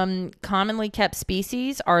 toucans. Commonly kept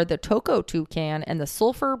species are the Toko toucan and the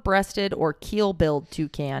sulfur-breasted or keel-billed I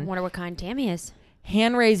toucan. wonder what kind Tammy is.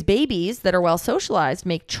 Hand-raised babies that are well socialized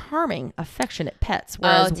make charming, affectionate pets,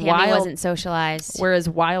 Tammy wasn't socialized. whereas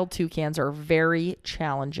wild toucans are very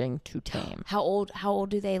challenging to tame. How old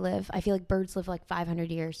do they live? I feel like birds live like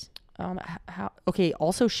 500 years. Okay,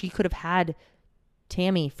 also she could have had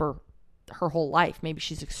Tammy for her whole life. Maybe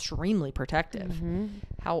she's extremely protective. Mm-hmm.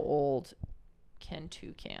 How old can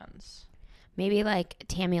toucans? Maybe like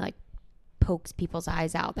Tammy like pokes people's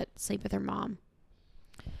eyes out that sleep with her mom.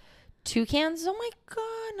 Toucans, oh my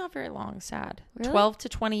God, not very long. Sad. Really? 12 to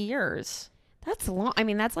 20 years. That's long. I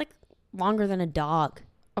mean, that's like longer than a dog.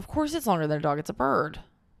 Of course it's longer than a dog. It's a bird.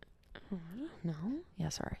 No. Yeah,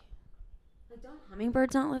 sorry. Like, don't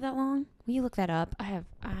hummingbirds not live that long? Will you look that up?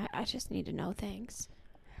 I just need to know things.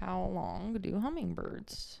 How long do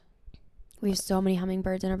hummingbirds? We have so many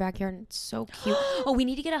hummingbirds in our backyard and it's so cute. Oh, we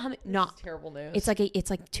need to get a Not terrible news. It's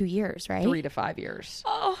like 2 years, right? 3 to 5 years.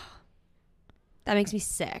 Oh. That makes me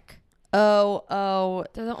sick. Oh.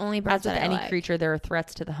 They're the only As birds with that I any like. creature, there are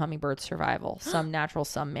threats to the hummingbird's survival. Some natural,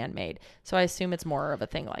 some man-made. So I assume it's more of a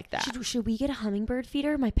thing like that. Should we get a hummingbird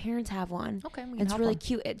feeder? My parents have one. Okay, we can It's help really them.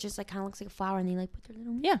 cute. It just like kind of looks like a flower, and they like put their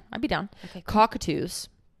little. Yeah, I'd be down. Okay, cool.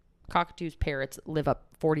 Cockatoos, parrots live up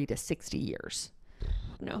 40 to 60 years.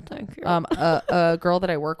 No, thank you. A girl that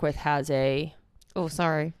I work with has a Oh,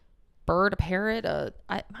 sorry. bird, a parrot. It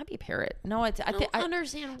might be a parrot. No, I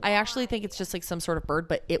understand. I actually think it's just like some sort of bird,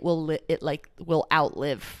 but it will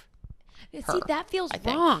outlive. See, that feels I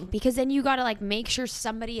think. wrong because then you got to like make sure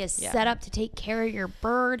somebody is set up to take care of your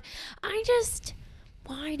bird.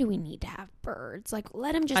 Why do we need to have birds? Like,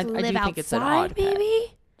 let them just I live do think it's an outside, odd pet.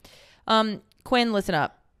 maybe. Quinn, listen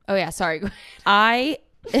up. Oh yeah, sorry. I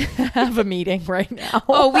have a meeting right now.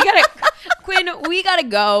 Oh, we gotta, Quinn. We gotta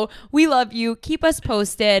go. We love you. Keep us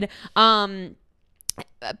posted.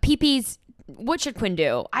 Peepees. What should Quinn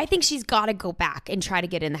do? I think she's got to go back and try to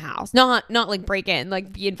get in the house. Not like break in,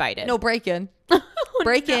 like be invited. No, break in.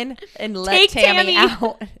 Break in and let Take Tammy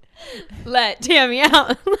out. Let Tammy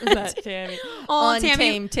out. Let Tammy. Oh,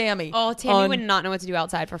 Untamed Tammy. Oh, Tammy would not know what to do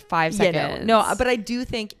outside for 5 seconds. No, but I do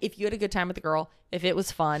think if you had a good time with the girl, if it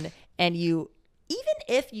was fun, and even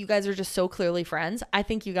if you guys are just so clearly friends, I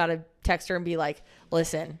think you got to text her and be like,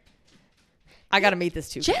 listen, I got to meet this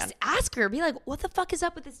toucan. Just ask her. Be like, what the fuck is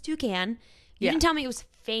up with this toucan? You Yeah. didn't tell me it was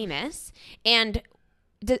famous. And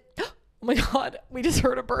Oh my God, we just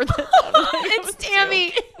heard a bird that sounded like it was it's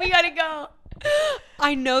Tammy. We gotta go.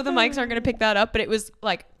 I know the mics aren't gonna pick that up, but it was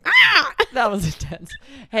like, ah! That was intense.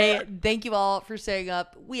 Hey, thank you all for staying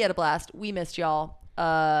up. We had a blast. We missed y'all.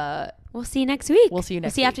 We'll see you next week. We'll see you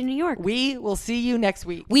next We'll see you week. after New York. We will see you next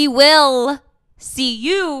week. We will see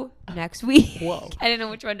you next week. Whoa. I didn't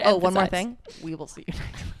know which one to Oh, one more emphasize. thing. We will see you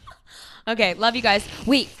next week. Okay, love you guys.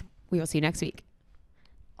 Wait, we will see you next week.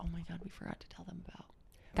 Oh my God, we forgot to tell them about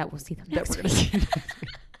That we'll see them that next we're week. going to see you next week.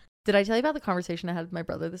 Did I tell you about the conversation I had with my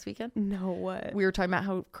brother this weekend? No, what? We were talking about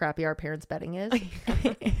how crappy our parents' betting is.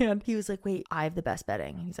 And he was like, wait, I have the best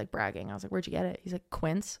betting. And he's like bragging. I was like, where'd you get it? He's like,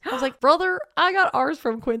 Quince. I was like, brother, I got ours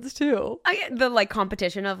from Quince too. I get the like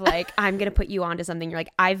competition of like, I'm going to put you onto something. You're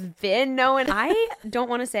like, I've been knowing. I don't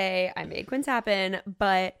want to say I made Quince happen,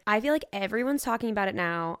 but I feel like everyone's talking about it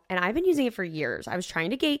now. And I've been using it for years. I was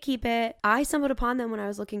trying to gatekeep it. I stumbled upon them when I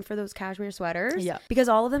was looking for those cashmere sweaters. Yeah. Because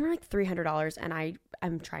all of them are like $300. And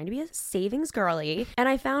I'm trying to be a savings girly. And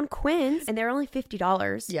I found Quince and they're only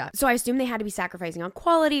 $50. Yeah. So I assumed they had to be sacrificing on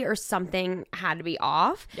quality or something had to be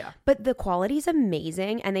off. Yeah. But the quality is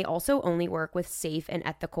amazing. And they also only work with safe and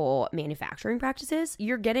ethical manufacturing practices.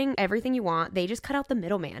 You're getting everything you want. They just cut out the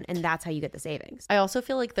middleman. And that's how you get the savings. I also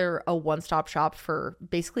feel like they're a one-stop shop for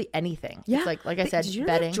basically anything. Yeah. It's like I said, Did you know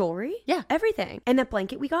they have betting. jewelry? Yeah. Everything. And that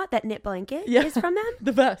blanket we got, that knit blanket Yeah. is from them.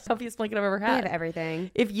 The best. Healthiest blanket I've ever They had. have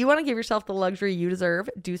everything. If you want to give yourself the luxury you deserve,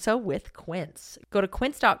 do so with Quince. Go to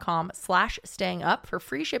quince.com/staying up for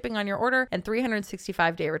free shipping on your order and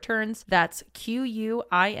 365-day returns. That's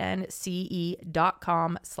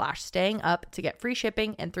QUINCE.com/staying up to get free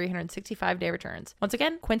shipping and 365-day returns. Once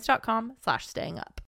again, quince.com/staying up.